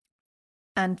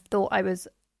and thought I was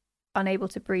unable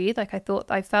to breathe. Like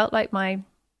I felt like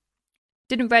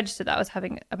didn't register that I was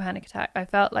having a panic attack. I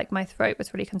felt like my throat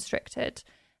was really constricted,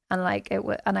 and like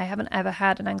and I haven't ever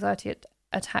had an anxiety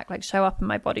attack like show up in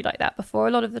my body like that before.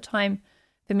 A lot of the time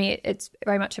for me, it's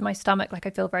very much in my stomach. Like I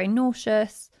feel very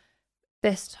nauseous.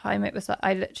 This time it was like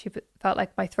I literally felt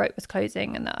like my throat was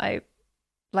closing and that I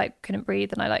like couldn't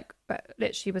breathe, and I like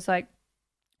literally was like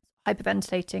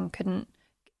hyperventilating, couldn't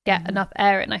get enough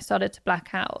air, and I started to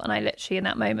black out. And I literally in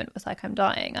that moment was like, I'm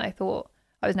dying. And I thought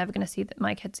I was never going to see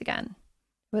my kids again.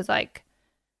 It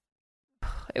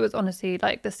was honestly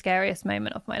like the scariest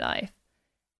moment of my life.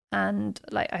 And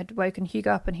like I had woken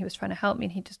Hugo up and he was trying to help me,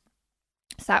 and he just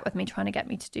sat with me trying to get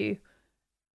me to do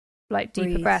like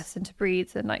deeper breaths and to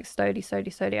breathe, and like slowly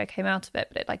I came out of it,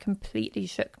 but it like completely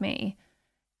shook me.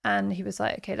 And he was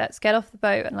like, okay, let's get off the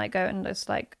boat and like go and just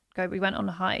like go. We went on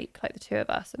a hike, like the two of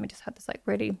us, and we just had this like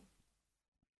really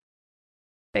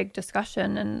big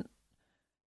discussion. And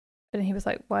he was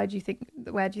like, where do you think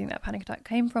that panic attack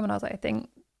came from? And I was like,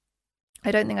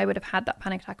 I don't think I would have had that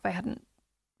panic attack if I hadn't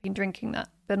been drinking that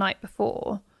the night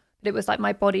before. But it was like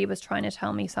my body was trying to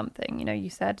tell me something. You know, you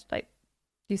said like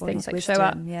these things like wisdom, show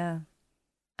up. Yeah.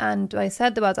 And I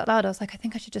said the words out loud. I was like, I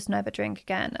think I should just never drink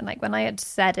again. And like when I had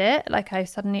said it, like I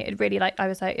suddenly, it really like, I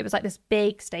was like, it was like this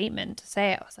big statement to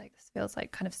say it. I was like, this feels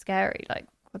like kind of scary. Like,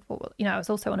 you know, I was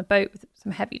also on a boat with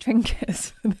some heavy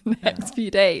drinkers for the next few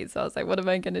days. So I was like, what am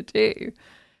I going to do?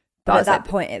 But at that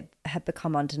point, it had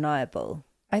become undeniable.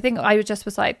 I think I just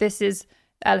was like, this is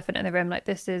the elephant in the room. Like,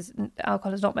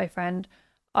 alcohol is not my friend.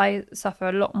 I suffer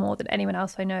a lot more than anyone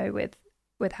else I know with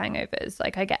hangovers.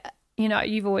 Like I get, you know,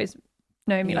 you've always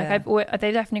known me. Yeah. Like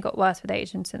they definitely got worse with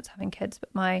age and since having kids,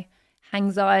 but my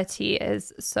anxiety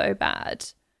is so bad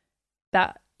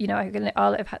that, you know,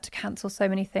 I'll have had to cancel so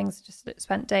many things. Just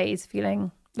spent days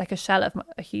feeling like a shell of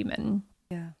a human.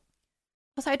 Yeah.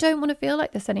 I was like, I don't want to feel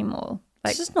like this anymore.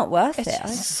 Like, it's just not worth it.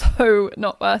 It's so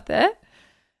not worth it.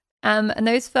 And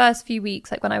those first few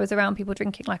weeks, like when I was around people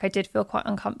drinking, like I did feel quite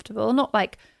uncomfortable. Not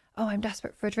like, oh, I'm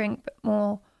desperate for a drink, but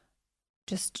more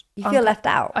just you feel left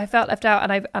out. I felt left out,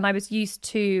 and I was used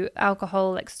to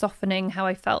alcohol like softening how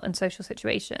I felt in social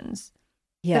situations.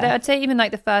 Yeah, but I'd say even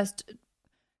like the first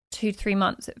 2 to 3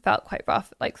 months, it felt quite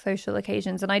rough, like social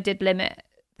occasions, and I did limit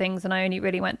things, and I only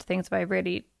really went to things where I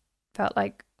really felt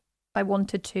like I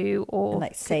wanted to, or and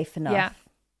like safe enough. Yeah.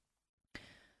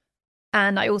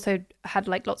 And I also had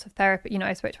like lots of therapy. You know,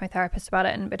 I spoke to my therapist about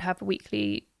it, and would have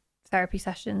weekly therapy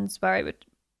sessions where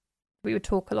we would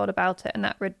talk a lot about it, and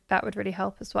that would really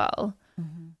help as well.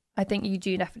 Mm-hmm. I think you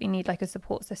do definitely need like a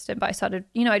support system. But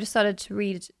I just started to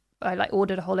read. I like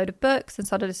ordered a whole load of books and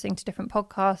started listening to different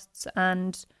podcasts,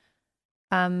 and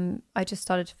I just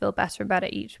started to feel better and better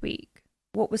each week.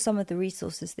 What were some of the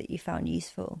resources that you found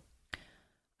useful?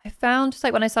 I found just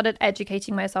like when I started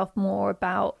educating myself more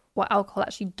about what alcohol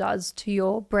actually does to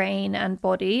your brain and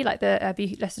body, like have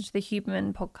you listened to the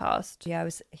Human podcast? Yeah, I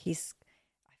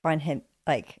find him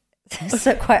like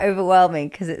so quite overwhelming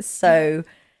because it's so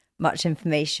much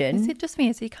information. Is it just me?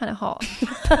 Is he kind of hot?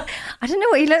 I don't know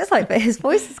what he looks like, but his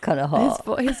voice is kind of hot.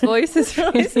 His voice is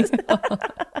really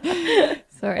hot.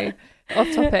 Sorry,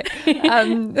 off topic.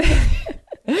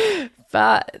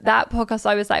 But that podcast,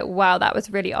 I was like, wow, that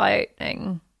was really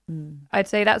eye-opening. I'd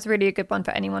say that's really a good one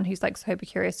for anyone who's like sober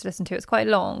curious to listen to. It's quite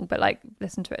long, but like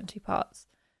listen to it in 2 parts.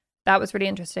 That was really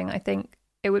interesting. I think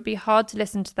it would be hard to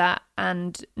listen to that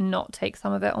and not take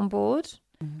some of it on board.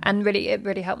 Mm-hmm. And really, it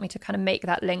really helped me to kind of make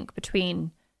that link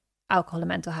between alcohol and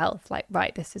mental health. Like,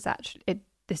 right, this is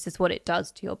what it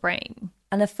does to your brain.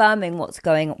 And affirming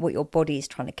what your body is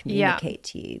trying to communicate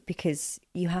to you, because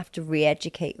you have to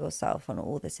re-educate yourself on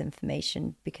all this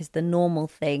information, because the normal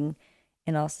thing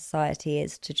in our society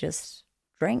is to just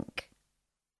drink.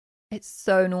 It's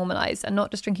so normalized, and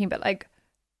not just drinking, but like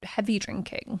heavy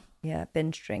drinking. Yeah,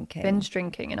 binge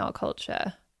drinking in our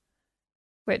culture,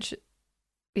 which to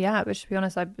be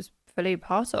honest, I was fully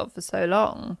part of for so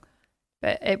long.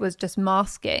 But it was just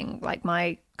masking like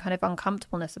my kind of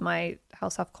uncomfortableness and how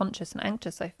self-conscious and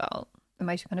anxious I felt, and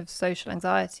my kind of social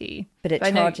anxiety. But it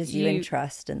charges you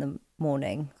interest in the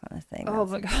morning kind of thing. Oh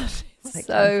my gosh.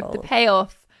 So the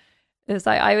payoff It's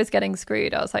like I was getting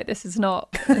screwed. I was like, this is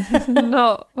not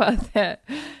not worth it.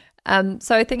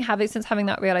 So I think having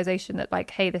that realization that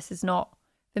like, hey, this is not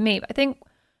for me. But I think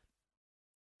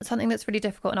something that's really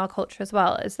difficult in our culture as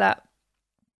well is that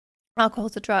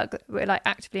alcohol's a drug that we're like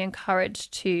actively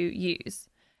encouraged to use,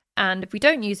 and if we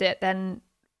don't use it, then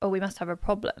we must have a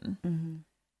problem. Mm-hmm.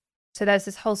 So there's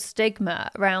this whole stigma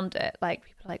around it. Like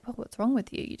people are like, well, what's wrong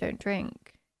with you? You don't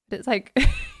drink. But it's like, you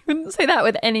wouldn't say that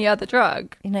with any other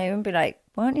drug. You know, and be like,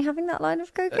 why aren't you having that line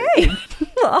of cocaine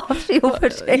after you're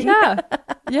pushing?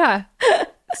 Yeah.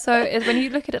 So when you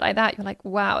look at it like that, you're like,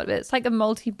 wow, it's like a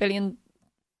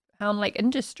multi-billion-pound like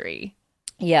industry.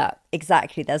 Yeah,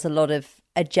 exactly. There's a lot of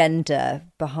agenda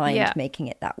behind making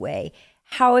it that way.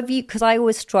 How have you? Because I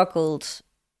always struggled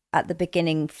at the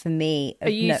beginning. For me, Are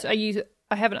you?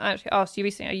 I haven't actually asked you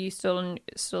recently. Are you still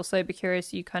sober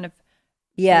curious? You kind of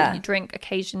you drink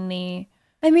occasionally.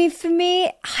 I mean, for me,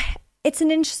 it's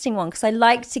an interesting one because I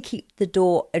like to keep the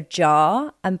door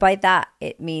ajar, and by that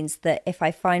it means that if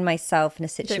I find myself in a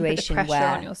situation don't put the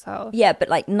pressure on yourself. Yeah, but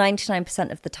like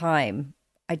 99% of the time,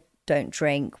 I don't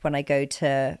drink. When I go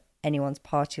to anyone's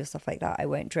party or stuff like that, I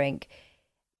won't drink.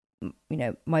 You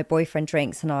know, my boyfriend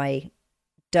drinks and I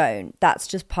don't. That's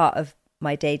just part of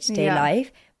my day-to-day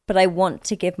life. But I want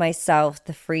to give myself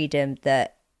the freedom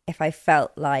that if I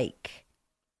felt like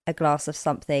a glass of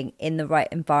something in the right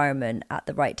environment at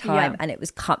the right time, and it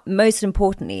was most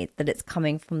importantly that it's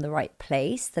coming from the right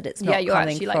place, that it's not you're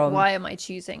coming actually from like, why am I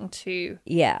choosing to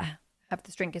have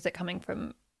this drink? Is it coming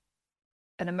from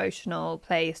an emotional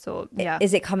place, or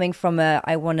is it coming from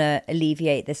I want to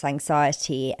alleviate this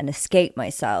anxiety and escape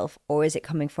myself, or is it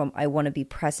coming from I want to be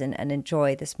present and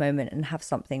enjoy this moment and have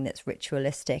something that's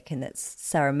ritualistic and that's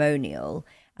ceremonial?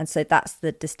 And so that's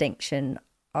the distinction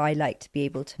I like to be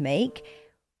able to make,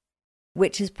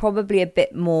 which is probably a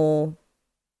bit more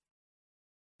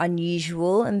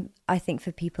unusual. And I think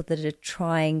for people that are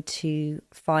trying to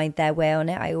find their way on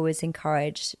it, I always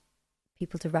encourage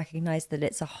people to recognize that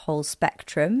it's a whole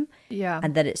spectrum,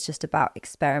 and that it's just about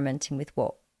experimenting with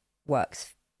what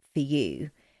works for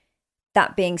you.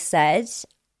 That being said,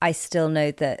 I still know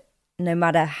that no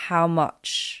matter how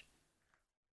much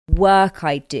work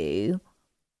I do,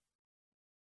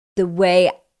 the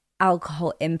way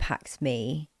alcohol impacts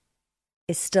me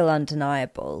is still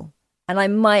undeniable. And I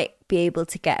might be able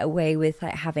to get away with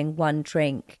like having one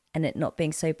drink and it not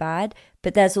being so bad.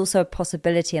 But there's also a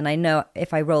possibility, and I know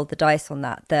if I roll the dice on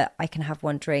that I can have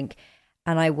one drink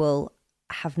and I will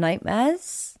have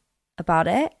nightmares about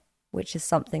it, which is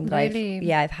something that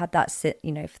I've had that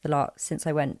since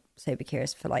I went sober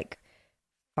curious for like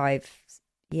 5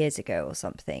 years ago or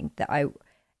something, that I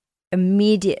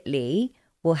immediately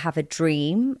will have a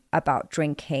dream about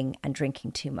drinking and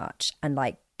drinking too much and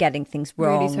like getting things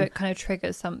wrong. Really, so it kind of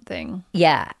triggers something.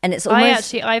 Yeah, and it's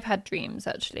almost... I've had dreams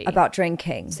actually about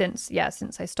drinking since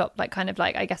I stopped. Like kind of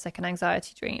like I guess like an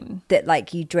anxiety dream that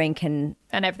like you drink and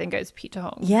everything goes Peter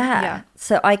Hong. Yeah.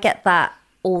 So I get that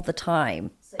all the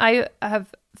time. I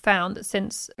have found that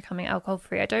since becoming alcohol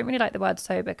free, I don't really like the word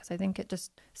sober because I think it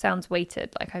just sounds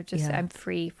weighted. Like I'm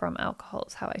free from alcohol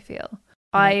is how I feel.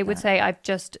 I would say I've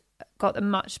just got a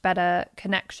much better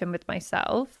connection with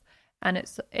myself. And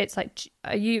it's like,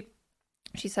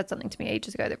 she said something to me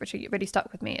ages ago that really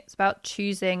stuck with me. It's about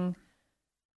choosing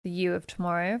the you of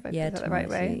tomorrow. If I put that the right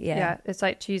way. Yeah. It's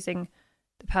like choosing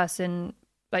the person,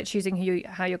 like choosing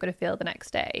how you're going to feel the next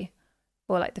day,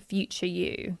 or like the future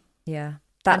you. Yeah.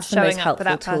 That's the most helpful for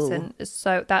that tool. person.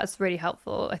 So that's really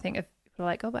helpful. I think if people are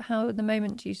like, oh, but how at the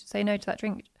moment do you say no to that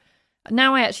drink?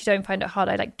 Now I actually don't find it hard.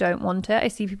 I like don't want it. I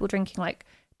see people drinking like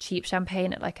cheap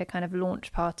champagne at like a kind of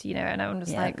launch party, you know, and I'm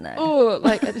just oh,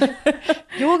 like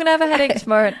you're gonna have a headache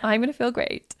tomorrow and I'm gonna feel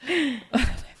great.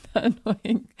 That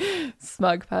annoying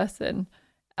smug person.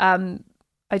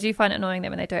 I do find it annoying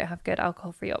that when they don't have good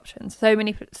alcohol-free options. So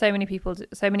many people,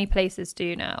 so many places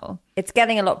do now. It's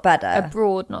getting a lot better.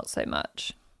 Abroad, not so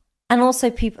much. And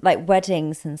also people like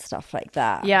weddings and stuff like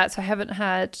that. Yeah, so I haven't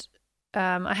had.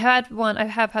 I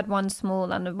have had one small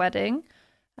London wedding.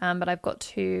 But I've got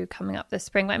 2 coming up this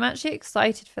spring. But I'm actually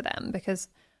excited for them because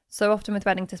so often with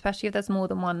weddings, especially if there's more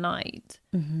than one night,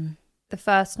 the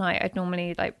first night I'd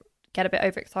normally like get a bit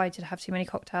overexcited, have too many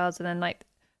cocktails, and then like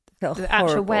the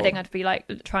actual wedding I'd be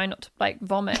like trying not to like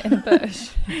vomit in the bush,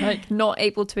 like not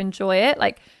able to enjoy it,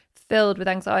 like filled with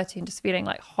anxiety and just feeling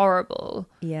like horrible.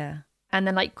 Yeah. And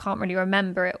then like can't really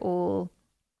remember it all.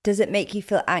 Does it make you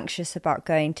feel anxious about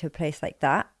going to a place like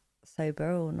that?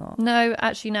 Sober or not? No,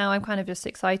 actually now I'm kind of just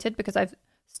excited because I've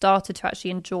started to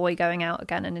actually enjoy going out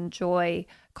again and enjoy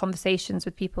conversations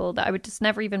with people that I would just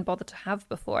never even bother to have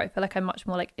before. I feel like I'm much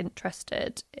more like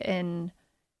interested in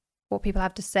what people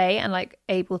have to say and like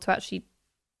able to actually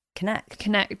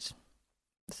connect.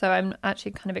 So I'm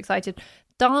actually kind of excited.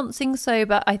 Dancing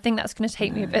sober, I think that's going to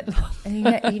take me a bit long.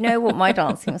 And you know what my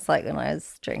dancing was like when I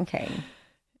was drinking?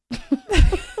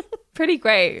 Pretty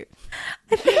great.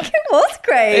 I think it was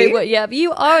great. Yeah, but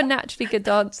you are a naturally good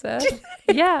dancer.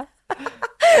 Yeah.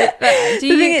 But do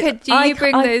you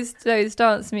bring those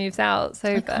dance moves out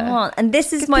sober? I can't. And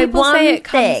this is my one say it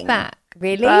thing. Comes back.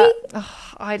 Really? But,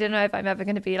 I don't know if I'm ever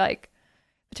going to be like.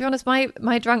 But to be honest,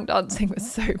 my drunk dancing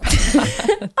was so bad.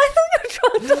 I thought your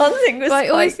drunk dancing was. I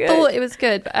always thought it was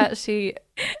good, but actually,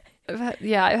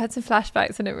 I had some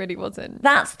flashbacks and it really wasn't.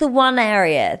 That's the one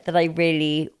area that I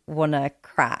really want to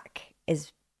crack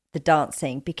is the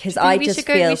dancing, because I just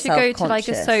feel we should self-conscious. go to like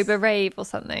a sober rave or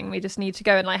something. We just need to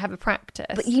go and like have a practice.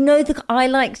 But you know, I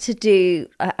like to do.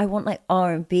 I want like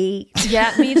R&B.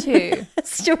 Yeah, me too.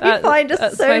 Should we find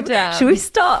a sober? Should we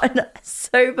start a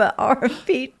sober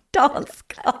R&B dance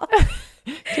club?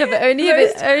 Yeah, but only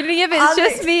if it's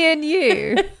just me and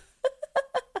you.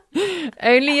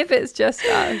 Only if it's just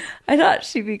us. I'd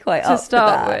actually be quite to up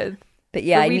start for that. with. But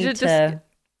yeah, I need to.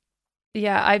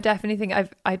 Yeah, I definitely think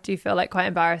I do feel like quite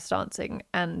embarrassed dancing,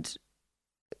 and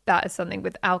that is something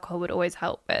with alcohol would always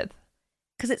help with.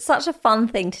 Because it's such a fun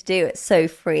thing to do. It's so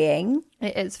freeing.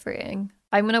 It is freeing.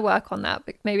 I'm going to work on that,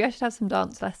 but maybe I should have some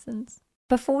dance lessons.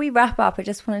 Before we wrap up, I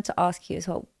just wanted to ask you as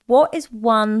well, what is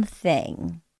one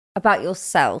thing about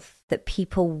yourself that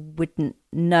people wouldn't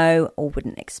know or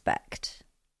wouldn't expect?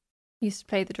 You used to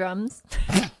play the drums.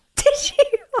 Did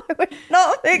you? I would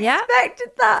not have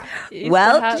expected that.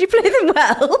 Well, did you play them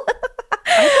well?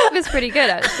 I thought it was pretty good,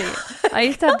 actually. I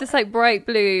used to have this like bright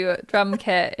blue drum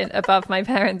kit above my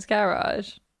parents'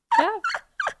 garage. Yeah.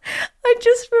 I'm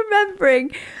just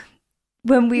remembering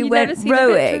when we went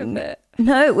rowing.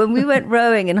 No, when we went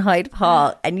rowing in Hyde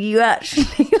Park, and you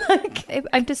actually like...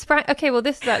 I'm dyspraxic. Okay, well,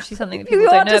 this is actually something that people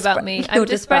don't know about me. I'm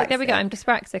dyspraxic. There we go. I'm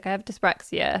dyspraxic. I have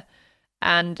dyspraxia.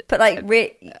 But like,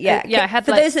 I had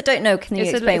for those that don't know, can you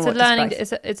explain what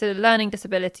dyspraxia? It's a learning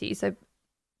disability. So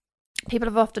people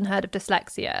have often heard of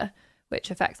dyslexia,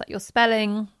 which affects like your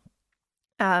spelling,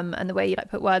 and the way you like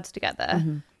put words together,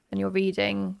 and your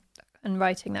reading and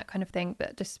writing, that kind of thing.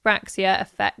 But dyspraxia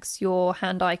affects your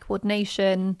hand-eye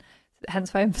coordination.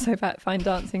 Hence why I find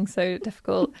dancing so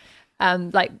difficult.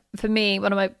 Like for me,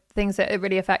 one of my things that it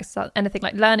really affects anything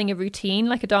like learning a routine,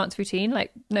 like a dance routine,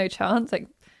 like no chance, like.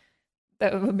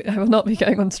 I will not be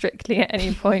going on Strictly at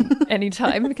any point, any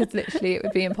time, because literally it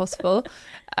would be impossible.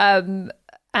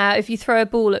 If you throw a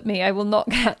ball at me, I will not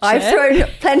catch it. I've thrown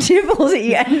plenty of balls at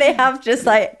you, and they have just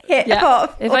like hit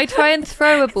off. If I try and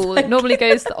throw a ball, it normally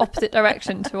goes the opposite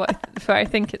direction to where I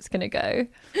think it's going to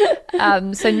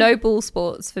go. So no ball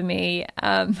sports for me.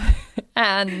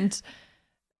 And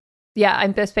yeah,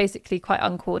 I'm just basically quite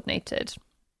uncoordinated.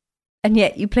 And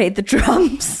yet you played the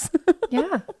drums.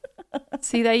 Yeah.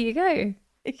 See, there you go.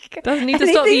 Doesn't need to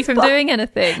stop you from doing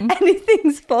anything.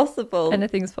 Anything's possible.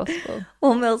 Anything's possible.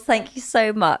 Well, Mills, thank you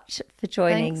so much for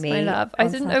joining me. My love. I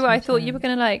didn't know. I thought you were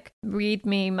going to like read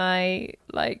me my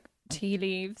like tea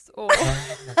leaves, or I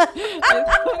thought you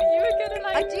were going to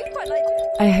like. I do quite like it.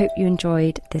 I hope you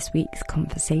enjoyed this week's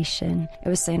conversation. It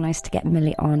was so nice to get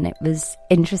Millie on. It was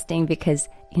interesting because,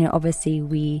 you know, obviously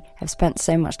we have spent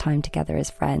so much time together as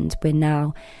friends. We're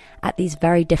now at these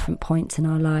very different points in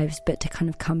our lives, but to kind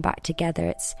of come back together,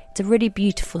 it's a really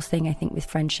beautiful thing, I think, with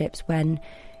friendships, when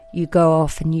you go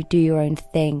off and you do your own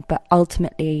thing, but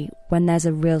ultimately when there's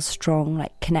a real strong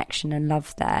like connection and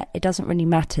love there, it doesn't really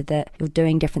matter that you're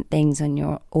doing different things and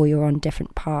you're on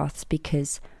different paths,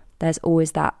 because there's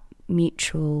always that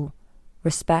mutual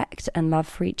respect and love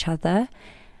for each other.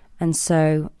 And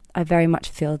so I very much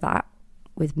feel that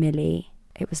with Millie.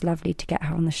 It was lovely to get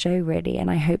her on the show, really,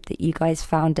 and I hope that you guys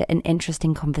found it an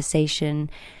interesting conversation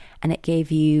and it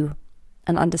gave you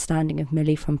an understanding of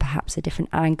Millie from perhaps a different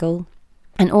angle,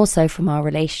 and also from our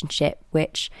relationship,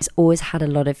 which has always had a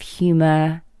lot of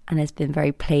humour and has been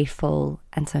very playful,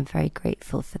 and so I'm very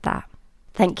grateful for that.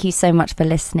 Thank you so much for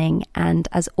listening, and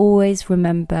as always,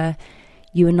 remember,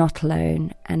 you are not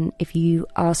alone, and if you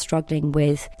are struggling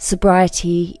with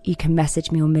sobriety, you can message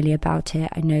me or Millie about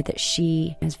it. I know that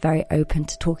she is very open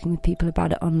to talking with people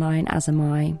about it online, as am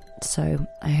I, so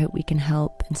I hope we can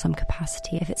help in some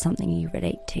capacity if it's something you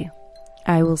relate to.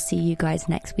 I will see you guys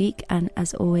next week, and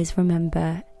as always,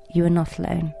 remember, you are not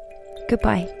alone.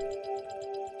 Goodbye.